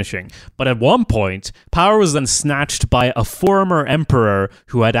is diminishing. But at one point, power was then snatched by a former emperor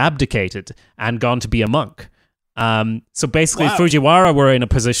who had abdicated and gone to be a monk. So basically Fujiwara were in a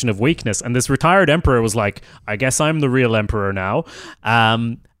position of weakness, and this retired emperor was like, I guess I'm the real emperor now.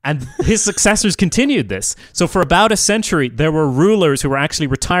 And his successors continued this. So for about a century, there were rulers who were actually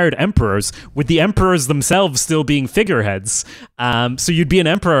retired emperors, with the emperors themselves still being figureheads. So you'd be an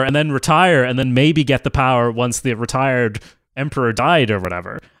emperor and then retire and then maybe get the power once the retired emperor died or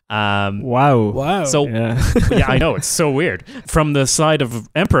whatever. Wow. So, yeah, I know, it's so weird. From the side of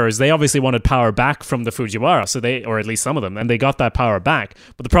emperors, they obviously wanted power back from the Fujiwara, or at least some of them, and they got that power back.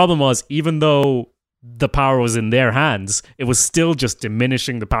 But the problem was, even though the power was in their hands, it was still just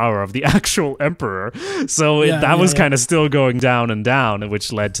diminishing the power of the actual emperor. So that was kind of still going down and down,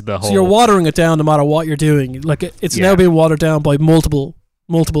 which led to the whole... So you're watering it down no matter what you're doing. Like it's now being watered down by multiple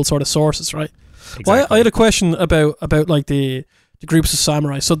sort of sources, right? Exactly. Well, I had a question about like the groups of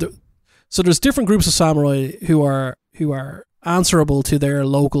samurai. So there's different groups of samurai who are answerable to their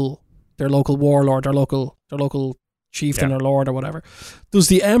local warlord, their local chieftain or lord or whatever. Does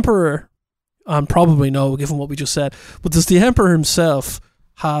the emperor... probably no, given what we just said. But does the emperor himself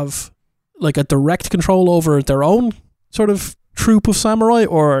have like a direct control over their own sort of troop of samurai,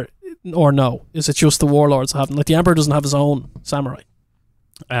 or no? Is it just the warlords having? Like the emperor doesn't have his own samurai.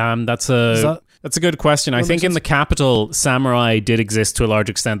 That's a good question. I think in the capital, samurai did exist to a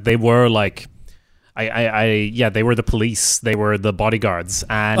large extent. They were like... they were the police, they were the bodyguards,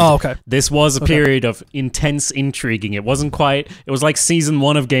 and this was a period of intense intriguing. It was like season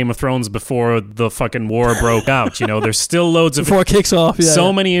 1 of Game of Thrones before the fucking war broke out. There's still loads of before it kicks off.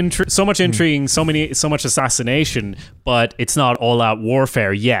 So much intriguing, so much assassination, but it's not all out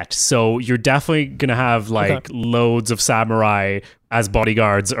warfare yet. So you're definitely gonna have loads of samurai as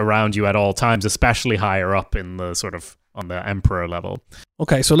bodyguards around you at all times, especially higher up in the sort of on the emperor level.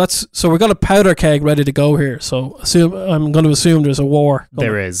 Okay, so we've got a powder keg ready to go here. So I'm going to assume there's a war going.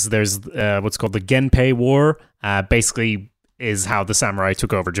 There's what's called the Genpei War. Basically is how the samurai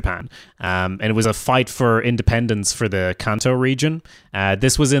took over Japan. And it was a fight for independence for the Kanto region.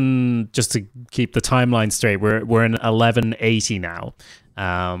 This was in, just to keep the timeline straight, we're in 1180 now.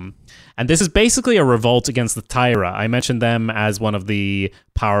 And this is basically a revolt against the Taira. I mentioned them as one of the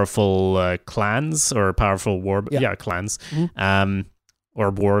powerful clans, or powerful clans, or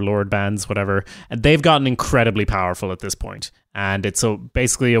warlord bands, whatever. And they've gotten incredibly powerful at this point. And it's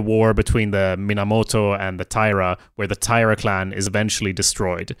basically a war between the Minamoto and the Taira, where the Taira clan is eventually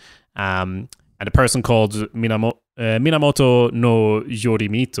destroyed. And a person called Minamoto no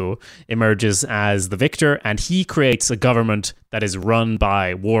Yorimito emerges as the victor, and he creates a government that is run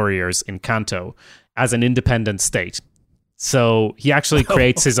by warriors in Kanto as an independent state. So he actually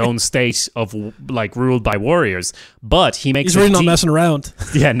creates his own state of ruled by warriors, but he makes... He's really not messing around.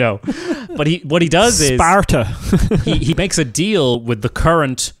 Yeah, no. But what he does is... Sparta. he makes a deal with the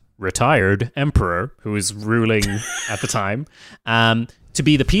current retired emperor, who is ruling at the time, to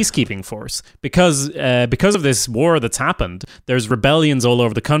be the peacekeeping force. Because of this war that's happened, there's rebellions all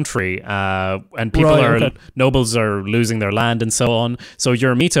over the country, and nobles are losing their land and so on. So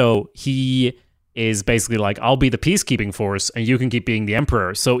Yorimito, he is basically like, I'll be the peacekeeping force and you can keep being the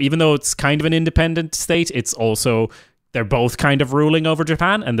emperor. So even though it's kind of an independent state, it's also they're both kind of ruling over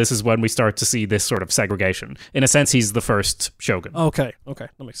Japan, and this is when we start to see this sort of segregation. In a sense, he's the first shogun. Okay, that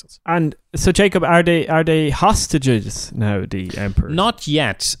makes sense. And so, Jacob, are they hostages now, the emperor? Not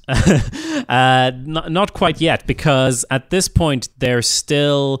yet. Not quite yet, because at this point they're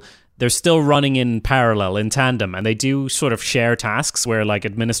still running in parallel, in tandem, and they do sort of share tasks where like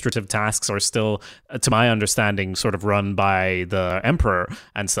administrative tasks are still, to my understanding, sort of run by the emperor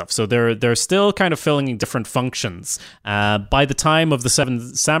and stuff. So they're still kind of filling different functions. By the time of the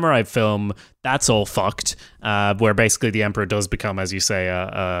Seven Samurai film, that's all fucked, where basically the emperor does become, as you say,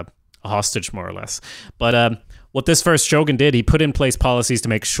 a hostage, more or less. But what this first shogun did, he put in place policies to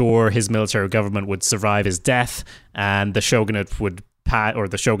make sure his military government would survive his death, and the shogunate would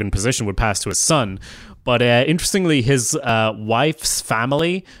the shogun position would pass to his son. But interestingly, his wife's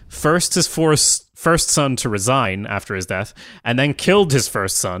family forced his first son to resign after his death, and then killed his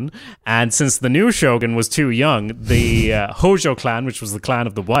first son. And since the new shogun was too young, the Hojo clan, which was the clan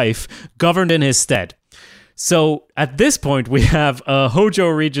of the wife, governed in his stead. So at this point, we have a Hojo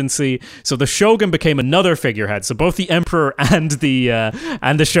regency. So the shogun became another figurehead. So both the emperor and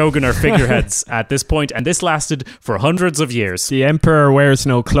the shogun are figureheads at this point, and this lasted for hundreds of years. The emperor wears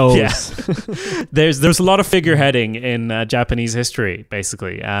no clothes. Yeah. There's a lot of figureheading in Japanese history.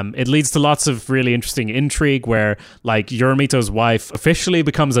 Basically, it leads to lots of really interesting intrigue, where like Yoromito's wife officially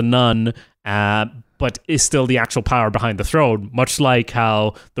becomes a nun, but is still the actual power behind the throne, much like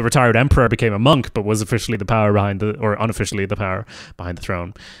how the retired emperor became a monk, but was officially the power behind or unofficially the power behind the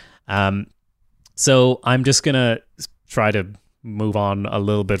throne. So I'm just going to try to move on a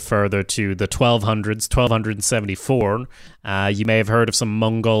little bit further to the 1200s, 1274. You may have heard of some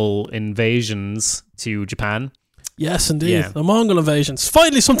Mongol invasions to Japan. Yes, indeed. Yeah. The Mongol invasions.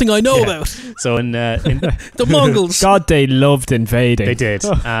 Finally something I know about. So in the Mongols. God, they loved invading. They did.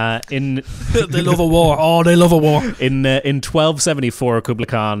 They love a war. Oh, they love a war. In 1274, Kublai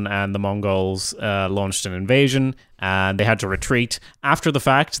Khan and the Mongols launched an invasion, and they had to retreat. After the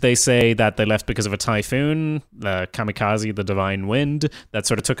fact, they say that they left because of a typhoon, Kamikaze, the divine wind, that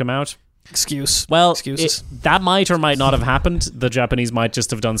sort of took them out. Excuses. That might or might not have happened. The Japanese might just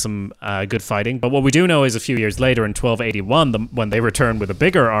have done some good fighting. But what we do know is a few years later, in 1281, when they return with a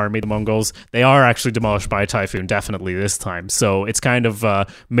bigger army, the Mongols, they are actually demolished by a typhoon, definitely this time. So it's kind of a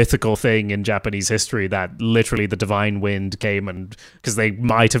mythical thing in Japanese history that literally the divine wind came, and because they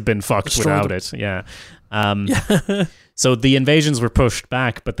might have been fucked without it. Yeah. So the invasions were pushed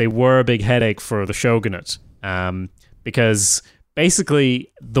back, but they were a big headache for the shogunate, because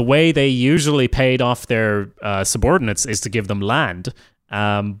basically, the way they usually paid off their subordinates is to give them land.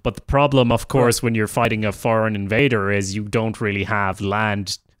 But the problem, of course, when you're fighting a foreign invader is you don't really have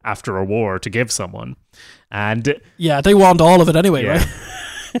land after a war to give someone. And yeah, they want all of it anyway, right?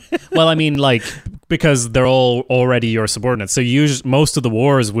 Well, I mean, like, because they're all already your subordinates. So most of the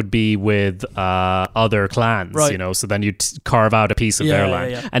wars would be with other clans, right. You know, so then you'd carve out a piece of their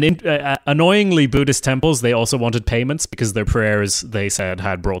land. Yeah. And annoyingly, Buddhist temples, they also wanted payments because their prayers, they said,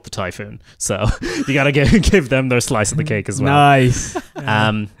 had brought the typhoon. So you got to give them their slice of the cake as well. Nice.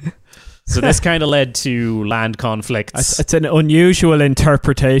 So this kind of led to land conflicts. It's an unusual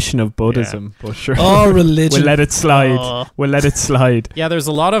interpretation of Buddhism, but sure. Oh, religion. We'll let it slide. We'll let it slide. Yeah, there's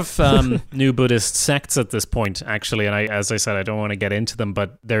a lot of new Buddhist sects at this point, actually, and as I said, I don't want to get into them,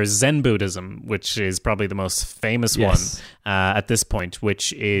 but there's Zen Buddhism, which is probably the most famous one at this point,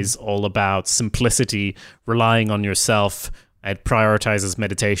 which is all about simplicity, relying on yourself. It prioritizes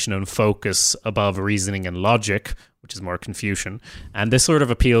meditation and focus above reasoning and logic, which is more Confucian. And this sort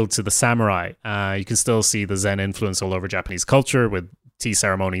of appealed to the samurai. You can still see the Zen influence all over Japanese culture with tea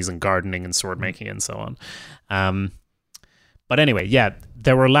ceremonies and gardening and sword making and so on. But anyway, yeah,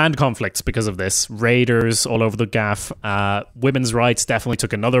 there were land conflicts because of this. Raiders all over the gaff. Women's rights definitely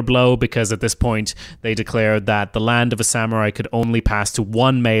took another blow because at this point they declared that the land of a samurai could only pass to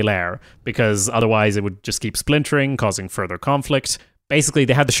one male heir because otherwise it would just keep splintering, causing further conflict. Basically,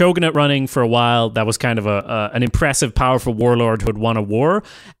 they had the shogunate running for a while. That was kind of an impressive, powerful warlord who had won a war.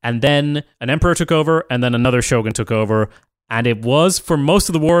 And then an emperor took over, and then another shogun took over. And it was, for most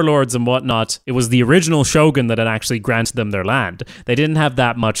of the warlords and whatnot, it was the original shogun that had actually granted them their land. They didn't have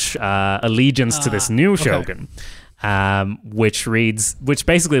that much allegiance to this new shogun, which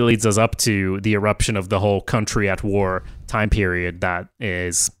basically leads us up to the eruption of the whole country at war time period that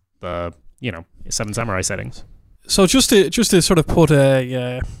is the, Seven Samurai settings. So just to sort of put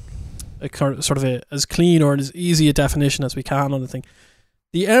a as clean or as easy a definition as we can on the thing,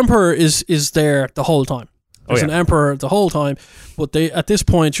 the emperor is there the whole time. There's an emperor the whole time, but they at this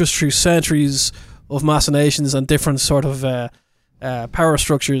point, just through centuries of machinations and different sort of power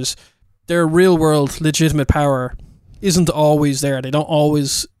structures, their real world legitimate power isn't always there. They don't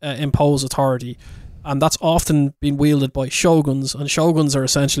always impose authority, and that's often been wielded by shoguns. And shoguns are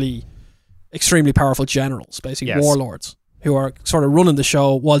essentially extremely powerful generals, basically warlords, who are sort of running the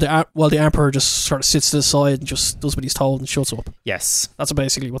show while the emperor just sort of sits to the side and just does what he's told and shuts up. Yes, that's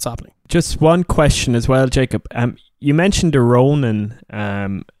basically what's happening. Just one question as well, Jacob. You mentioned the Ronin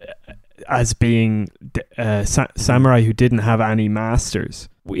as being samurai who didn't have any masters.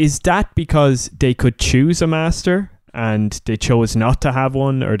 Is that because they could choose a master and they chose not to have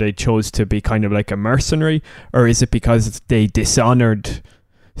one, or they chose to be kind of like a mercenary, or is it because they dishonored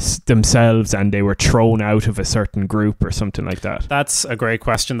themselves and they were thrown out of a certain group or something like that? That's a great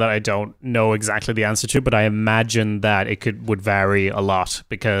question that I don't know exactly the answer to, but I imagine that it would vary a lot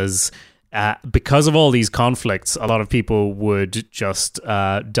because of all these conflicts, a lot of people would just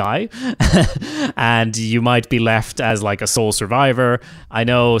die, and you might be left as like a sole survivor. I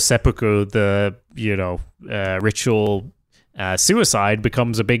know seppuku, the ritual suicide,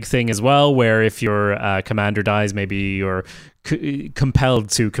 becomes a big thing as well, where if your commander dies, maybe you're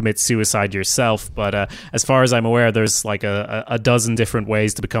compelled to commit suicide yourself. But as far as I'm aware, there's like a dozen different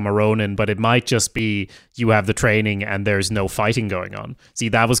ways to become a Ronin, but it might just be you have the training and there's no fighting going on. See,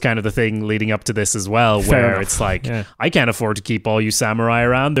 that was kind of the thing leading up to this as well, where it's like, I can't afford to keep all you samurai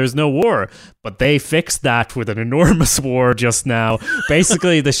around, there's no war. But they fixed that with an enormous war just now.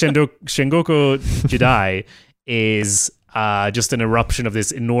 Basically, the Shingoku Jidai is just an eruption of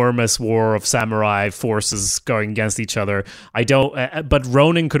this enormous war of samurai forces going against each other. But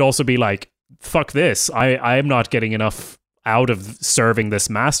Ronin could also be like, fuck this, I'm not getting enough out of serving this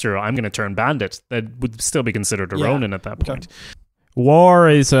master, I'm going to turn bandit. That would still be considered a Ronin at that point. War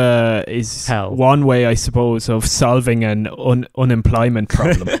is hell. One way, I suppose, of solving an unemployment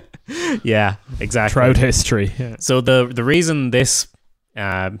problem. Yeah, exactly. Throughout history. Yeah. So the reason this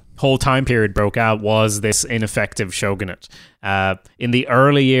whole time period broke out was this ineffective shogunate. In the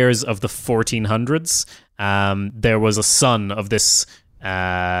early years of the 1400s, there was a son of this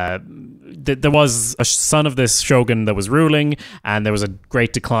there was a son of this shogun that was ruling, and there was a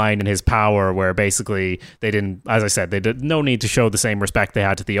great decline in his power, where basically they didn't, as I said, they did no need to show the same respect they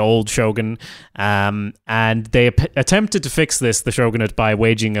had to the old shogun, and they attempted to fix the shogunate by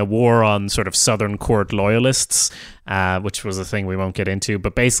waging a war on sort of southern court loyalists, which was a thing we won't get into,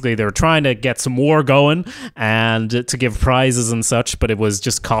 but basically they were trying to get some war going and to give prizes and such, but it was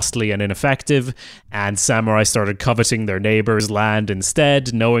just costly and ineffective, and samurai started coveting their neighbors' land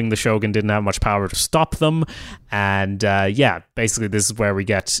instead, knowing the shogun didn't have much power to stop them. And basically this is where we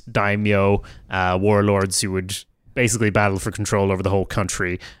get daimyo, warlords who would basically battle for control over the whole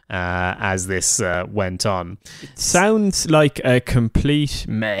country as this went on. It sounds like a complete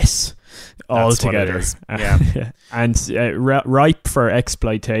mess altogether. Yeah. And ripe for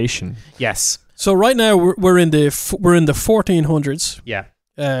exploitation. Yes. So right now we're in the 1400s. Yeah.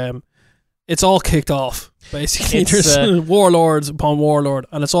 It's all kicked off. Basically, there's warlords upon warlord,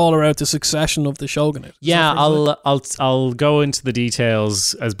 and it's all around the succession of the shogunate. Yeah, I'll go into the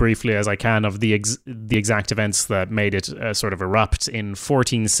details as briefly as I can of the exact events that made it sort of erupt. In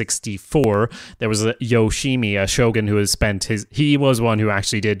 1464, there was a Yoshimi, a shogun who he was one who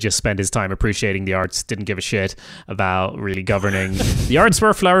actually did just spend his time appreciating the arts, didn't give a shit about really governing. The arts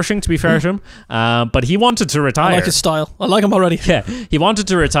were flourishing, to be fair to him, but he wanted to retire. I like his style. I like him already. Yeah, he wanted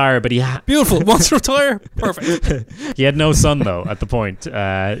to retire, but beautiful. Wants to retire. Perfect. He had no son though at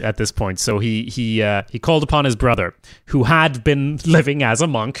this point, so he called upon his brother, who had been living as a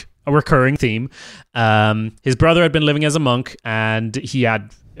monk, a recurring theme. His brother had been living as a monk, and he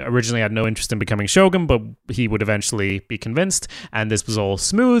had originally had no interest in becoming shogun, but he would eventually be convinced, and this was all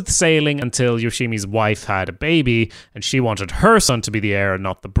smooth sailing until Yoshimi's wife had a baby, and she wanted her son to be the heir and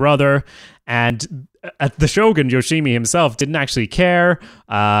not the brother. And the shogun, Yoshimi himself, didn't actually care,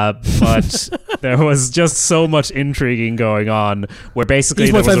 but there was just so much intriguing going on, where basically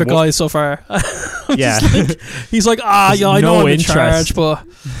he's my favorite guy so far. Yeah. He's like, I know I'm in charge, but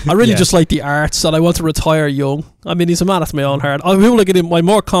I really just like the arts, and I want to retire young. I mean, he's a man after my own heart. I feel like my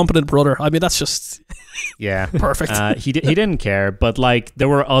more competent brother. I mean, that's just... Yeah, perfect. He didn't care, but like there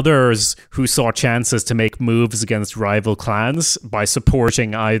were others who saw chances to make moves against rival clans by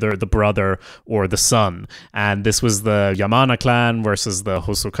supporting either the brother or the son. And this was the Yamana clan versus the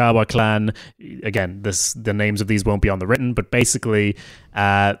Hosokawa clan. Again, the names of these won't be on the written, but basically,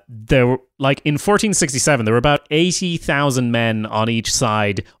 there were, like in 1467, there were about 80,000 men on each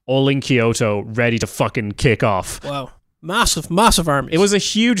side, all in Kyoto, ready to fucking kick off. Wow. Massive armies. It was a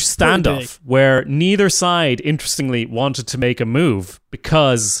huge standoff where neither side, interestingly, wanted to make a move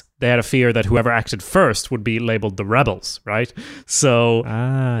because they had a fear that whoever acted first would be labeled the rebels, right? So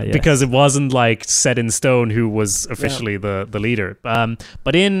yes. because it wasn't like set in stone who was officially the leader.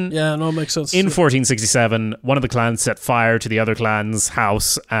 But in it makes sense. In 1467, one of the clans set fire to the other clan's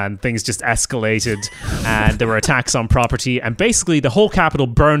house, and things just escalated, and there were attacks on property, and basically the whole capital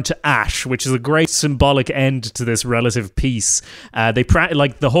burned to ash, which is a great symbolic end to this relative peace.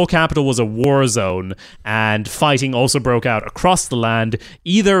 The whole capital was a war zone, and fighting also broke out across the land,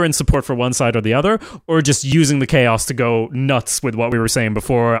 either in support for one side or the other, or just using the chaos to go nuts with what we were saying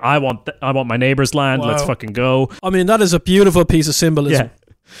before. I want my neighbor's land. Wow. Let's fucking go. I mean, that is a beautiful piece of symbolism.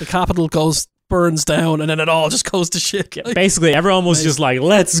 Yeah. The capital burns down, and then it all just goes to shit. Yeah, basically, everyone was just like,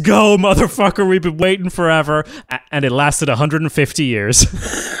 let's go, motherfucker, we've been waiting forever. And it lasted 150 years.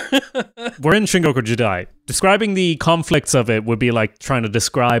 We're in Shingoku Jidai. Describing the conflicts of it would be like trying to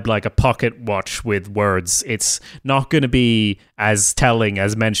describe like a pocket watch with words. It's not going to be as telling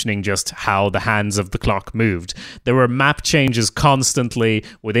as mentioning just how the hands of the clock moved. There were map changes constantly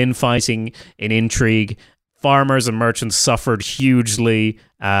with infighting, in intrigue. Farmers and merchants suffered hugely.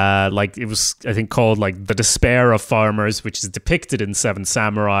 Like it was, I think, called like the despair of farmers, which is depicted in Seven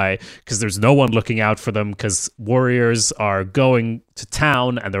Samurai, because there's no one looking out for them, because warriors are going to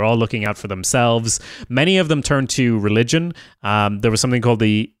town and they're all looking out for themselves. Many of them turned to religion. There was something called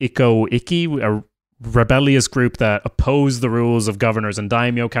the Ikko Ikki, a rebellious group that opposed the rules of governors and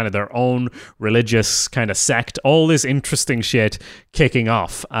daimyo, kind of their own religious kind of sect. All this interesting shit kicking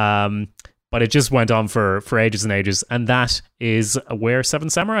off. But it just went on for ages and ages, and that is where Seven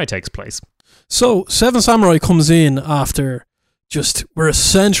Samurai takes place. So Seven Samurai comes in after we're a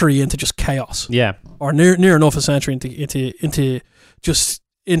century into just chaos. Yeah. Or near enough a century into just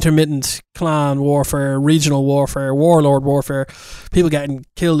intermittent clan warfare, regional warfare, warlord warfare, people getting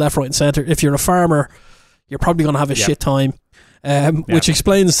killed left, right and centre. If you're a farmer, you're probably going to have a shit time. Which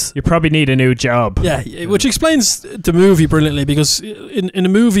explains... You probably need a new job. Yeah, which explains the movie brilliantly, because in the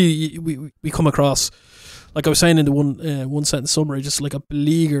movie we come across, like I was saying in the one sentence summary, just like a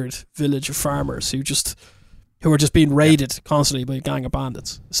beleaguered village of farmers who are just being raided constantly by a gang of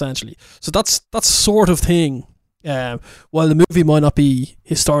bandits, essentially. So that's sort of thing. While the movie might not be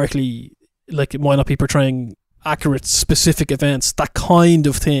historically, like it might not be portraying accurate specific events, that kind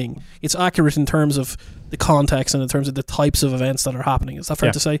of thing, it's accurate in terms of the context and in terms of the types of events that are happening. Is that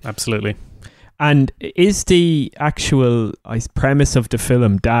fair to say? Absolutely. And is the actual premise of the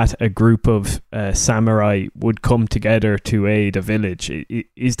film that a group of samurai would come together to aid a village?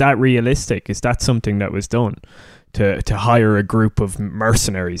 Is that realistic? Is that something that was done to hire a group of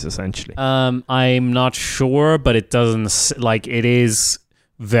mercenaries, essentially? I'm not sure, but it doesn't, like, it is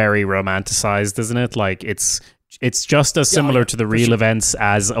very romanticized, isn't it? Like, it's just as similar to the real events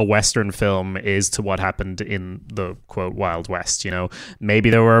as a Western film is to what happened in the, quote, Wild West, you know?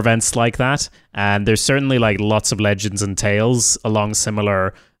 Maybe there were events like that, and there's certainly like lots of legends and tales along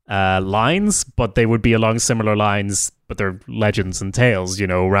similar lines, but they would be along similar lines, but they're legends and tales, you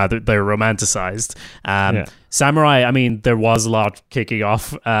know, rather they're romanticized. Samurai, I mean, there was a lot kicking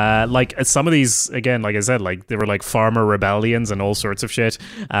off. Like some of these, again, like I said, like they were like farmer rebellions and all sorts of shit.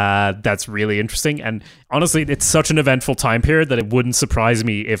 That's really interesting. And honestly, it's such an eventful time period that it wouldn't surprise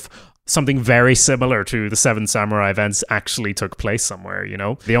me if something very similar to the Seven Samurai events actually took place somewhere, you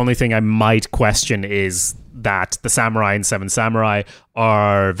know? The only thing I might question is that the samurai in Seven Samurai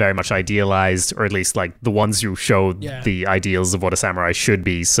are very much idealized, or at least like the ones who show the ideals of what a samurai should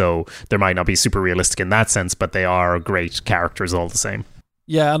be, so there might not be super realistic in that sense, but they are great characters all the same.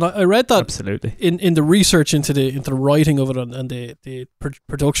 Yeah, and I read that absolutely in the research into the writing of it and the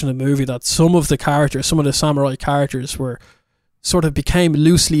production of the movie, that some of the samurai characters sort of became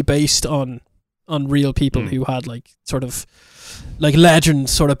loosely based on real people who had like sort of like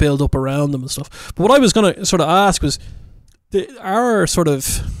legends sort of build up around them and stuff. But what I was going to sort of ask was our sort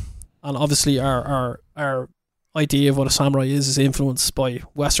of, and obviously our idea of what a samurai is influenced by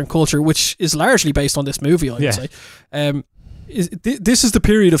Western culture, which is largely based on this movie, I would say. This is the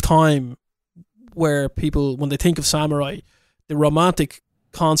period of time where people, when they think of samurai, the romantic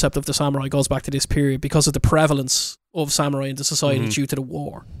concept of the samurai goes back to this period because of the prevalence of samurai into society due to the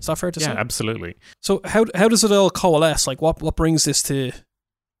war. Is that fair to say? Yeah, absolutely. So how does it all coalesce? Like what brings this to,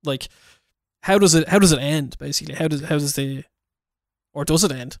 like, how does it end basically? How does the, or does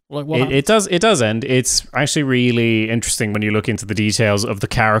it end? Like it does end. It's actually really interesting when you look into the details of the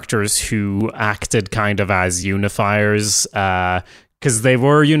characters who acted kind of as unifiers, because they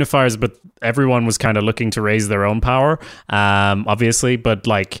were unifiers, but everyone was kind of looking to raise their own power, obviously. But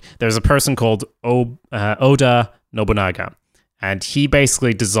like, there's a person called Oda Nobunaga, and he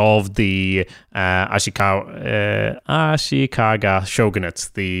basically dissolved the Ashikaga shogunate,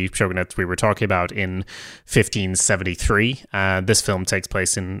 the shogunate we were talking about, in 1573. This film takes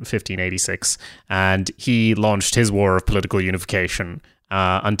place in 1586, and he launched his war of political unification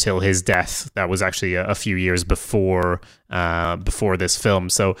until his death. That was actually a few years before this film.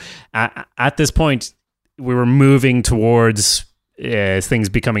 So at this point, we were moving towards things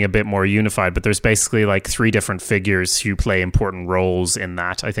becoming a bit more unified, but there's basically like three different figures who play important roles in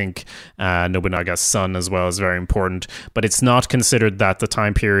that. I think Nobunaga's son as well is very important, but it's not considered that the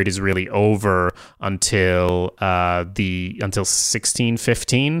time period is really over until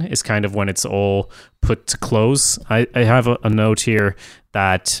 1615 is kind of when it's all put to close. I have a note here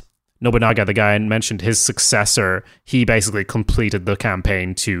that Nobunaga, the guy I mentioned, his successor, he basically completed the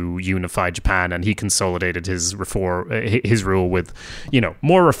campaign to unify Japan, and he consolidated his rule with,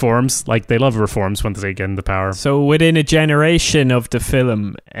 more reforms. Like, they love reforms when they get into power. So within a generation of the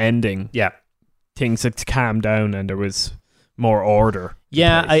film ending, yeah, things had calmed down and there was more order.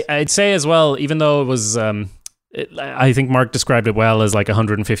 Yeah, I'd say as well, even though it was... I think Mark described it well as like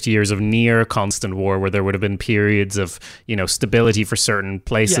 150 years of near constant war, where there would have been periods of, stability for certain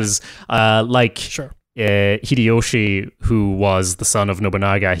places. Yeah. Sure. Hideyoshi, who was the son of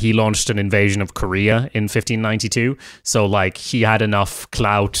Nobunaga, he launched an invasion of Korea in 1592. So like he had enough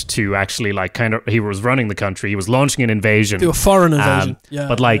clout to actually he was running the country. He was launching an invasion. Do a foreign invasion.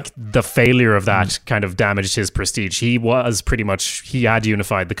 The failure of that kind of damaged his prestige. He had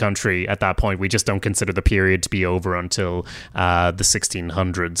unified the country at that point. We just don't consider the period to be over until the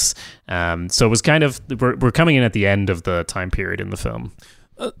 1600s. So it was kind of, we're coming in at the end of the time period in the film.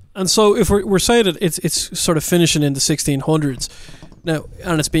 And so if we're saying that it's sort of finishing in the 1600s now,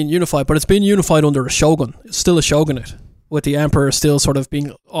 and it's being unified, but it's being unified under a shogun. It's still a shogunate, with the emperor still sort of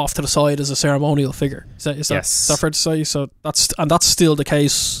being off to the side as a ceremonial figure. Is that fair to say? So that's still the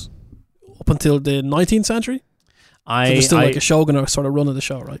case up until the 19th century? So there's still like a shogun sort of running the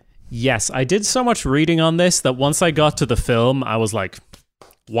show, right? Yes, I did so much reading on this that once I got to the film, I was like,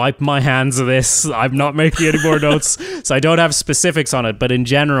 wipe my hands of this. I'm not making any more notes, so I don't have specifics on it. But in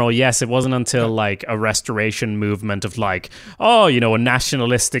general, yes, it wasn't until like a restoration movement of like, a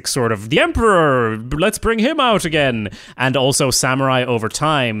nationalistic sort of, the emperor, let's bring him out again. And also samurai over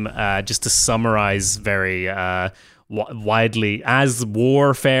time, just to summarize very widely, as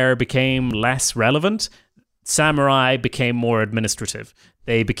warfare became less relevant, samurai became more administrative.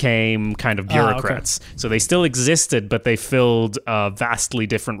 They became kind of bureaucrats. Okay. So they still existed, but they filled a vastly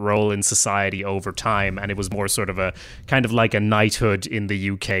different role in society over time. And it was more sort of a kind of like a knighthood in the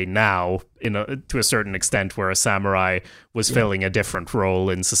UK now, to a certain extent, where a samurai was filling a different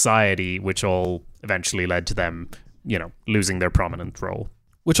role in society, which all eventually led to them, losing their prominent role.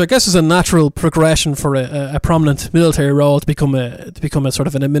 Which I guess is a natural progression for a prominent military role to become a sort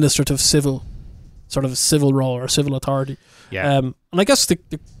of an administrative civil role or civil authority. Yeah. And I guess the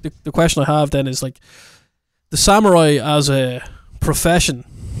question I have then is like the samurai as a profession,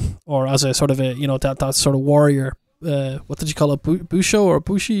 or as a sort of a that sort of warrior. What did you call it? Busho or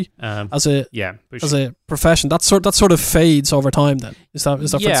bushi? Bushi. As a profession, that sort of fades over time. Then is that fair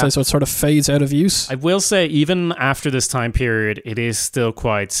to say? So it sort of fades out of use. I will say, even after this time period, it is still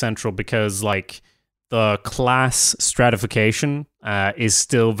quite central, because like the class stratification is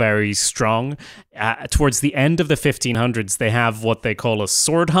still very strong. Towards the end of the 1500s, they have what they call a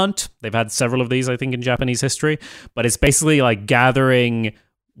sword hunt. They've had several of these, I think, in Japanese history. But it's basically like gathering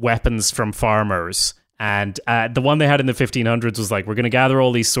weapons from farmers. And the one they had in the 1500s was like, we're going to gather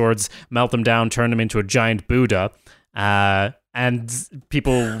all these swords, melt them down, turn them into a giant Buddha. And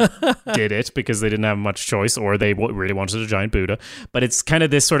people did it because they didn't have much choice, or they really wanted a giant Buddha. But it's kind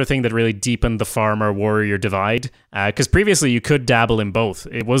of this sort of thing that really deepened the farmer-warrior divide. Because previously you could dabble in both.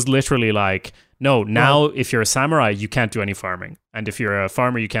 It was literally like, no, now if you're a samurai, you can't do any farming. And if you're a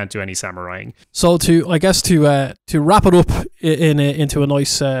farmer, you can't do any samuraiing. So to wrap it up into a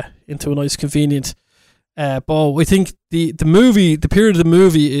nice convenient But we think the period of the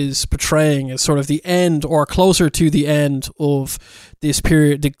movie is portraying as sort of the end, or closer to the end of this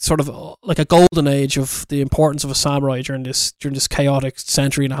period, the sort of like a golden age of the importance of a samurai during this chaotic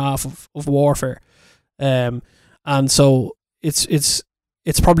century and a half of warfare. And so it's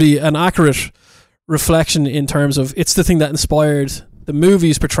probably an accurate reflection in terms of it's the thing that inspired the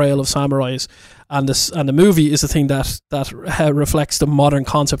movie's portrayal of samurais, and the movie is the thing that reflects the modern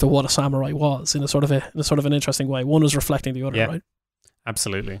concept of what a samurai was in a sort of an interesting way. One was reflecting the other, right?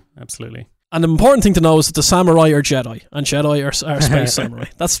 Absolutely. And the important thing to know is that the samurai are Jedi, and Jedi are space samurai.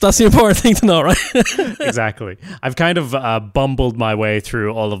 That's the important thing to know, right? Exactly. I've kind of bumbled my way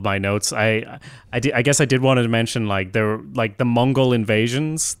through all of my notes. I guess I did want to mention like the Mongol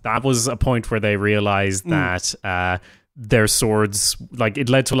invasions. That was a point where they realized that their swords, like, it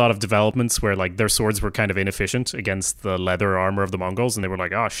led to a lot of developments where like their swords were kind of inefficient against the leather armor of the Mongols, and they were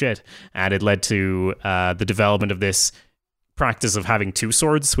like, oh shit, and it led to the development of this practice of having two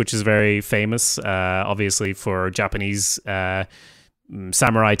swords, which is very famous, obviously, for Japanese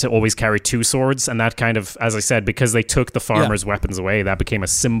samurai to always carry two swords. And that kind of, as I said, because they took the farmers' weapons away, that became a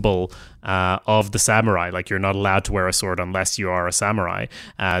symbol of the samurai. Like, you're not allowed to wear a sword unless you are a samurai.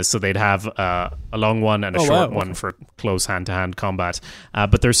 So they'd have a long one and a short one for close hand-to-hand combat.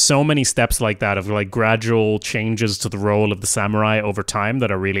 But there's so many steps like that of like gradual changes to the role of the samurai over time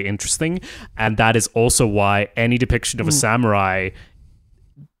that are really interesting. And that is also why any depiction of a samurai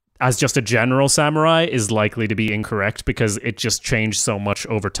as just a general samurai is likely to be incorrect, because it just changed so much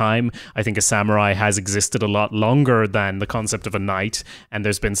over time. I think a samurai has existed a lot longer than the concept of a knight, and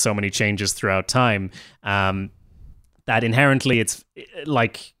there's been so many changes throughout time that inherently it's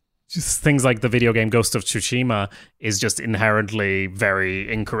like just things like the video game Ghost of Tsushima is just inherently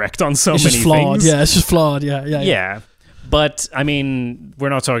very incorrect on so many things. Yeah, it's just flawed. Yeah. But I mean, we're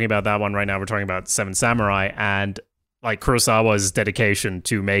not talking about that one right now. We're talking about Seven Samurai, and like Kurosawa's dedication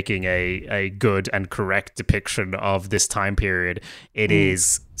to making a good and correct depiction of this time period. It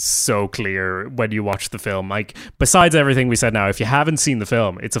is so clear when you watch the film. Like, besides everything we said now, if you haven't seen the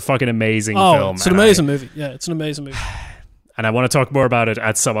film, it's a fucking amazing film. It's an amazing movie. Yeah, it's an amazing movie. And I want to talk more about it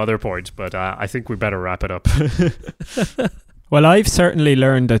at some other point, but I think we better wrap it up. Well, I've certainly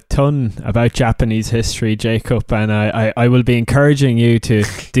learned a ton about Japanese history, Jacob, and I will be encouraging you to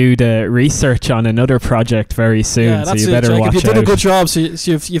do the research on another project very soon. Yeah, so you better Jacob, watch out. You've done a good job. So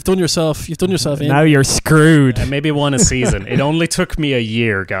you've done yourself in. Now you're screwed. Maybe one a season. It only took me a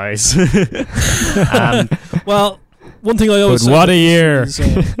year, guys. Well, one thing I always say what a year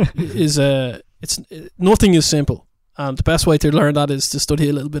is nothing is simple. And the best way to learn that is to study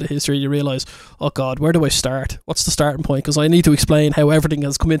a little bit of history. You realise, oh God, where do I start? What's the starting point? Because I need to explain how everything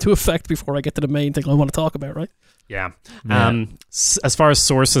has come into effect before I get to the main thing I want to talk about, right? Yeah. As far as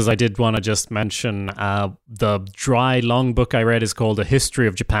sources, I did want to just mention the dry, long book I read is called A History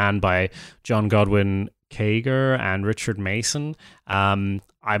of Japan by John Godwin Kager and Richard Mason. I'm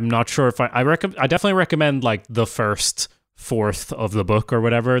not sure if I definitely recommend like the first fourth of the book or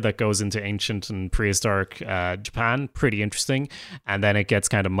whatever that goes into ancient and prehistoric Japan. Pretty interesting. And then it gets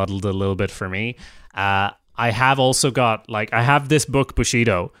kind of muddled a little bit for me. I have also got, like, I have this book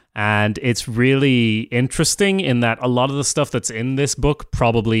Bushido, and it's really interesting in that a lot of the stuff that's in this book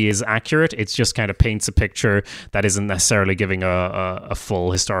probably is accurate. It's just kind of paints a picture that isn't necessarily giving a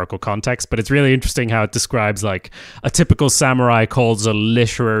full historical context, but it's really interesting how it describes like a typical samurai calls a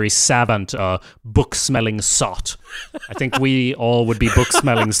literary savant a book-smelling sot. I think we all would be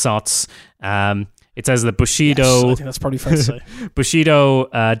book-smelling sots. It says that Bushido... Yes, I think that's probably fair to say.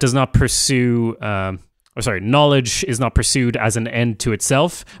 Bushido does not pursue... knowledge is not pursued as an end to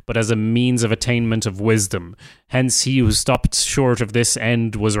itself, but as a means of attainment of wisdom. Hence, he who stopped short of this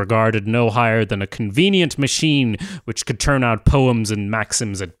end was regarded no higher than a convenient machine which could turn out poems and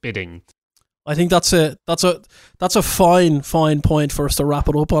maxims at bidding. I think that's a fine point for us to wrap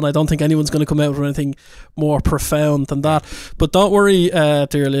it up on. I don't think anyone's going to come out with anything more profound than that. But don't worry,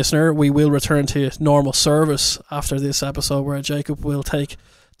 dear listener, we will return to normal service after this episode, where Jacob will take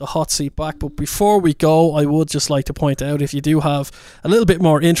the hot seat back. But before we go, I would just like to point out, if you do have a little bit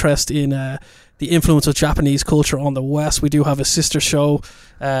more interest in the influence of Japanese culture on the West, we do have a sister show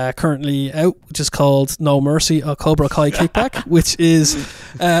currently out, which is called No Mercy, a Cobra Kai Kickback, which is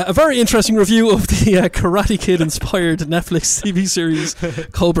a very interesting review of the Karate Kid inspired Netflix TV series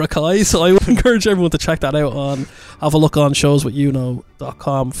Cobra Kai. So I would encourage everyone to check that out, have a look on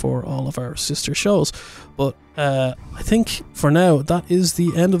showswhatyouknow.com for all of our sister shows. But I think for now that is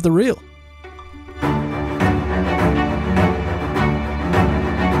the end of the reel.